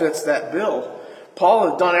 Paul fits that bill. Paul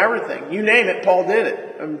had done everything. You name it, Paul did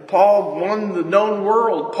it. And Paul won the known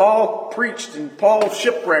world. Paul preached, and Paul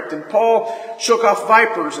shipwrecked, and Paul shook off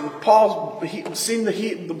vipers, and Paul seen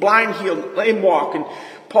the blind healed, lame walk, and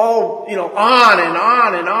Paul, on and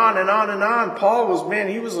on and on and on and on. Paul was,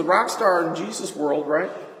 he was a rock star in Jesus' world,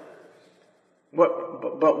 right?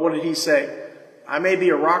 But what did he say? I may be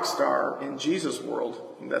a rock star in Jesus' world.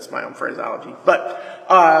 That's my own phraseology. But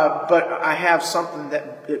I have something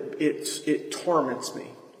that it torments me.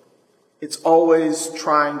 It's always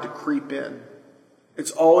trying to creep in.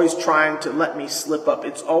 It's always trying to let me slip up.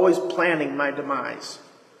 It's always planning my demise.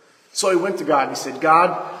 So he went to God and he said,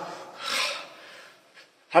 God,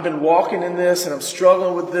 I've been walking in this and I'm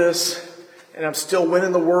struggling with this. And I'm still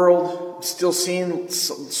winning the world. I'm still seeing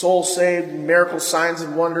souls saved, miracles, signs,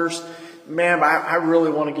 and wonders. Man, I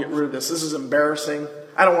really want to get rid of this. This is embarrassing.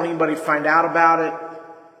 I don't want anybody to find out about it.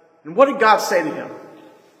 And what did God say to him?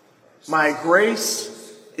 My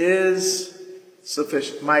grace is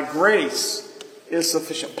sufficient. My grace is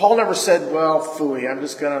sufficient. Paul never said, well, phooey, I'm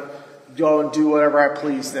just going to go and do whatever I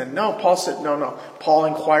please then. No, Paul said, no. Paul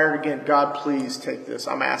inquired again, God, please take this.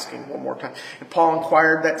 I'm asking one more time. And Paul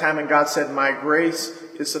inquired that time, and God said, my grace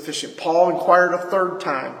is sufficient. Paul inquired a third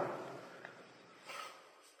time.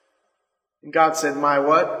 And God said, my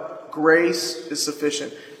what? Grace is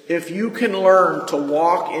sufficient. If you can learn to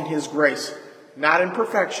walk in His grace, not in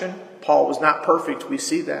perfection. Paul was not perfect. We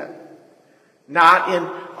see that. Not in,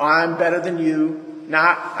 I'm better than you.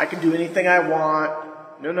 Not, I can do anything I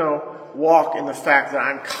want. No. Walk in the fact that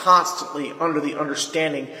I'm constantly under the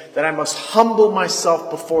understanding that I must humble myself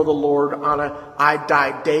before the Lord on a I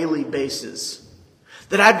die daily basis.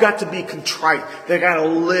 That I've got to be contrite. That I've got to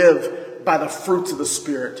live by the fruits of the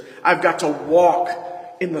Spirit. I've got to walk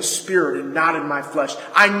in the Spirit and not in my flesh.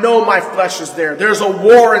 I know my flesh is there. There's a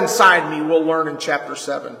war inside me, we'll learn in chapter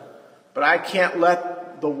 7. But I can't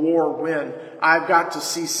let the war win. I've got to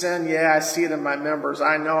see sin. Yeah, I see it in my members.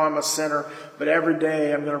 I know I'm a sinner, but every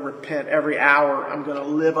day I'm going to repent. Every hour I'm going to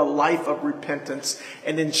live a life of repentance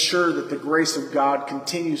and ensure that the grace of God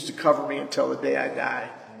continues to cover me until the day I die.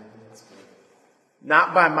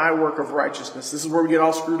 Not by my work of righteousness. This is where we get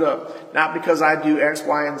all screwed up. Not because I do X,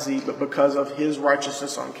 Y, and Z, but because of His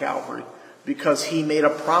righteousness on Calvary. Because He made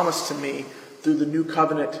a promise to me through the new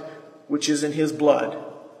covenant, which is in His blood,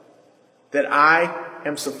 that I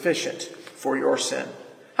am sufficient for your sin.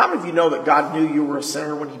 How many of you know that God knew you were a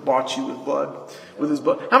sinner when He bought you with His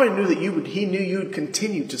blood? How many knew that He knew you would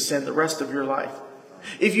continue to sin the rest of your life?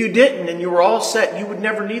 If you didn't and you were all set, you would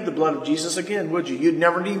never need the blood of Jesus again, would you? You'd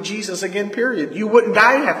never need Jesus again, period. You wouldn't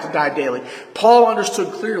have to die daily. Paul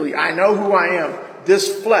understood clearly, I know who I am.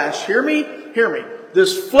 This flesh, hear me?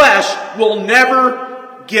 This flesh will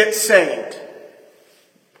never get saved.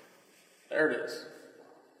 There it is.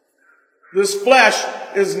 This flesh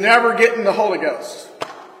is never getting the Holy Ghost.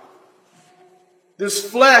 This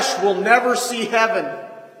flesh will never see heaven.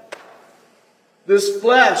 This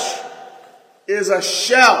flesh is a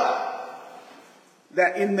shell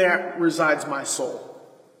that in there resides my soul.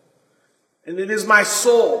 And it is my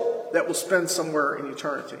soul that will spend somewhere in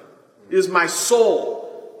eternity. It is my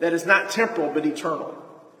soul that is not temporal but eternal.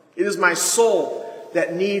 It is my soul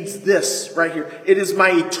that needs this right here. It is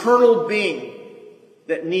my eternal being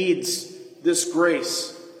that needs this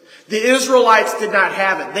grace. The Israelites did not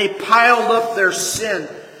have it. They piled up their sin.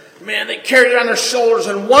 Man, they carried it on their shoulders.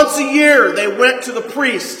 And once a year, they went to the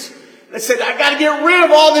priest. They said, I got to get rid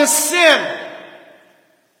of all this sin.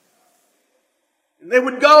 And they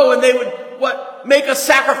would go and they would, make a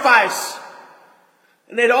sacrifice.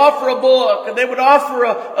 And they'd offer a bullock, and they would offer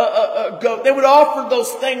a goat. They would offer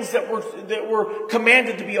those things that were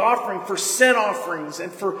commanded to be offering for sin offerings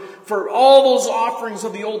and for all those offerings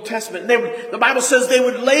of the Old Testament. And the Bible says they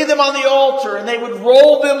would lay them on the altar and they would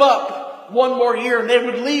roll them up one more year, and they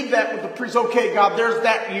would leave that with the priest. Okay, God, there's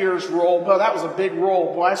that year's roll. Well, that was a big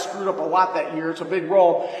roll. Boy, I screwed up a lot that year. It's a big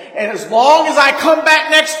roll. And as long as I come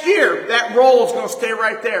back next year, that roll is going to stay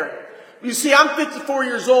right there. You see, I'm 54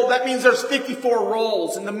 years old. That means there's 54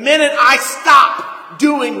 rolls. And the minute I stop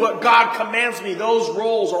doing what God commands me, those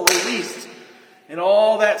rolls are released. And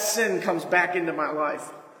all that sin comes back into my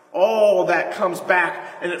life. All of that comes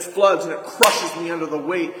back, and it floods, and it crushes me under the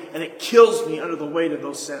weight, and it kills me under the weight of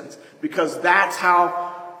those sins. Because that's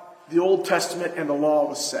how the Old Testament and the law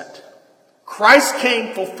was set. Christ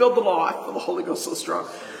came, fulfilled the law. I feel the Holy Ghost so strong.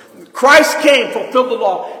 Christ came, fulfilled the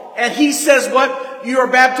law. And he says what? You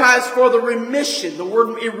are baptized for the remission. The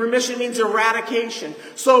word remission means eradication.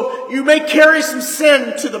 So you may carry some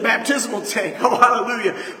sin to the baptismal tank. Oh,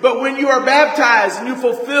 hallelujah. But when you are baptized and you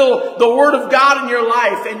fulfill the word of God in your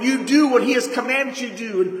life and you do what he has commanded you to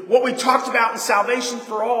do, and what we talked about in Salvation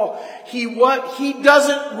for All, he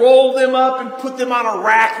doesn't roll them up and put them on a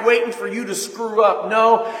rack waiting for you to screw up.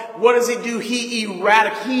 No. What does he do? He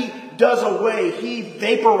does away. He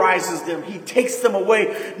vaporizes them. He takes them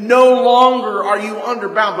away. No longer are you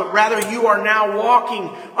underbound, but rather you are now walking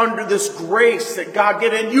under this grace that God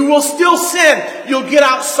gave. And you will still sin. You'll get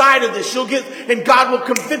outside of this. And God will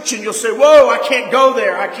convict you. And you'll say, whoa, I can't go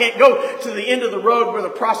there. I can't go to the end of the road where the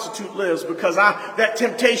prostitute lives, because that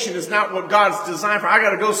temptation is not what God's designed for. I got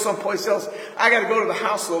to go someplace else. I got to go to the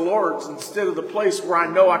house of the Lord instead of the place where I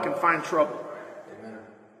know I can find trouble.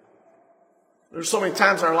 There's so many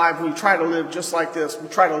times in our life we try to live just like this. We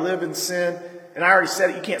try to live in sin. And I already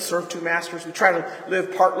said it, you can't serve two masters. We try to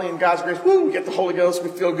live partly in God's grace. Woo, we get the Holy Ghost. We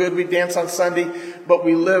feel good. We dance on Sunday. But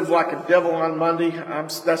we live like a devil on Monday.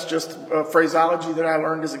 That's just a phraseology that I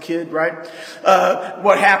learned as a kid, right?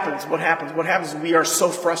 What happens? What happens is we are so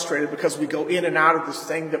frustrated because we go in and out of this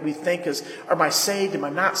thing that we think is, am I saved? Am I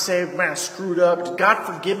not saved? Am I screwed up? Did God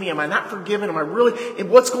forgive me? Am I not forgiven? Am I really?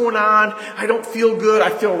 What's going on? I don't feel good.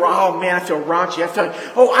 I feel, oh man, I feel raunchy. I feel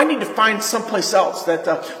like, I need to find someplace else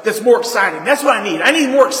that's more exciting. That's what I need. I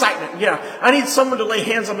need more excitement. Yeah. I need someone to lay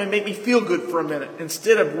hands on me and make me feel good for a minute.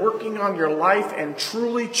 Instead of working on your life and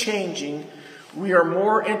truly changing, we are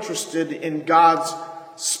more interested in God's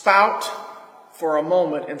spout for a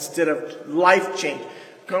moment instead of life change.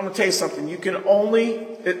 I'm going to tell you something. You can only,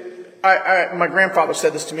 my grandfather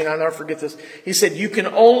said this to me and I'll never forget this. He said, you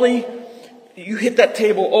hit that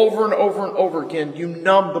table over and over and over again. You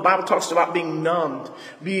numb. The Bible talks about being numbed,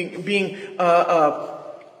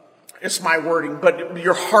 it's my wording, but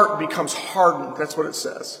your heart becomes hardened. That's what it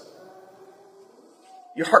says.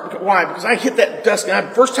 Your heart, why? Because I hit that dust,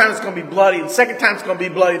 and first time it's going to be bloody, and second time it's going to be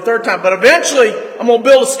bloody, third time, but eventually I'm going to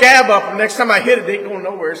build a scab up, and the next time I hit it, it ain't going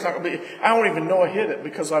nowhere. It's not going to be, I don't even know I hit it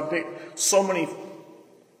because I've been so many,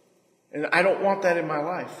 and I don't want that in my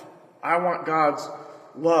life. I want God's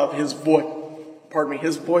love, His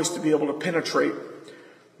voice to be able to penetrate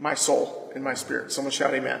my soul and my spirit. Someone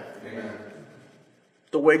shout amen. Amen.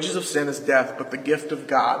 The wages of sin is death, but the gift of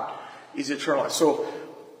God is eternal life. So,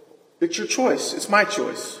 it's your choice. It's my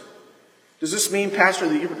choice. Does this mean, Pastor,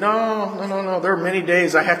 that No. There are many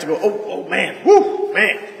days I have to go, oh man, well,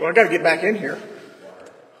 I got to get back in here.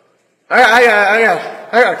 I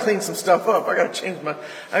got to clean some stuff up. I got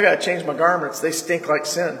to change my garments. They stink like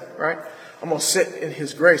sin, right? I'm going to sit in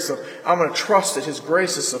His grace. So I'm going to trust that His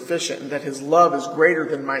grace is sufficient and that His love is greater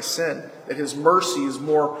than my sin, that His mercy is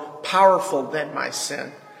more powerful than my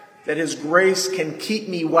sin, that His grace can keep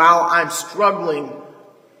me while I'm struggling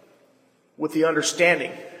with the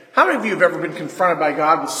understanding. How many of you have ever been confronted by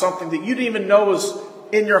God with something that you didn't even know was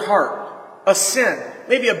in your heart? A sin,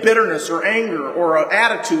 maybe a bitterness or anger or an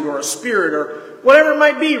attitude or a spirit or whatever it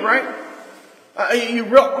might be, right?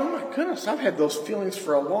 Oh my goodness, I've had those feelings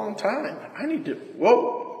for a long time. I didn't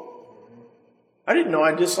know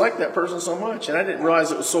I disliked that person so much, and I didn't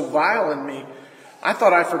realize it was so vile in me. I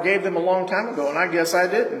thought I forgave them a long time ago, and I guess I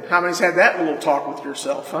didn't. How many's had that little talk with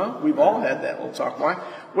yourself, huh? We've all had that little talk. Why?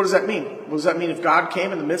 What does that mean? What does that mean if God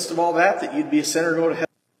came in the midst of all that you'd be a sinner and go to hell?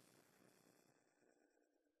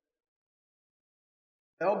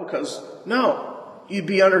 Because, no. You'd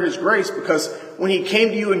be under His grace because when He came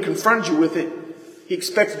to you and confronted you with it, He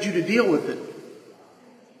expected you to deal with it.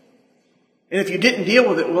 And if you didn't deal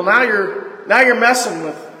with it, well, now you're messing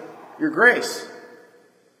with your grace.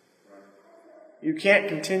 You can't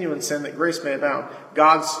continue in sin that grace may abound.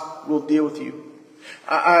 God will deal with you.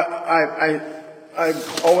 I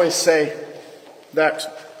always say that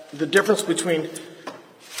the difference between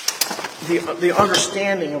the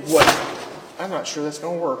understanding of what, I'm not sure that's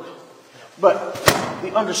going to work, but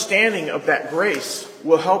the understanding of that grace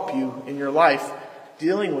will help you in your life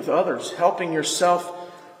dealing with others, helping yourself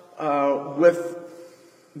with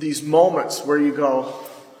these moments where you go,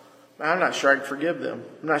 I'm not sure I can forgive them.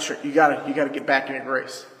 I'm not sure. You gotta get back in your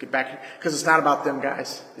grace. Get back, because it's not about them,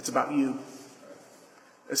 guys. It's about you.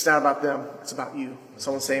 It's not about them. It's about you.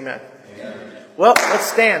 Someone say amen. Amen. Well, let's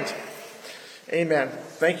stand. Amen.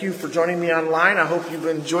 Thank you for joining me online. I hope you've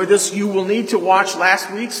enjoyed this. You will need to watch last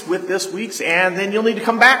week's with this week's, and then you'll need to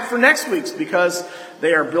come back for next week's because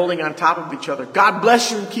they are building on top of each other. God bless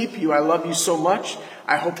you and keep you. I love you so much.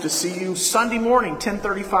 I hope to see you Sunday morning,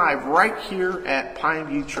 10:35, right here at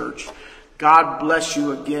Pineview Church. God bless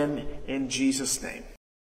you again in Jesus' name.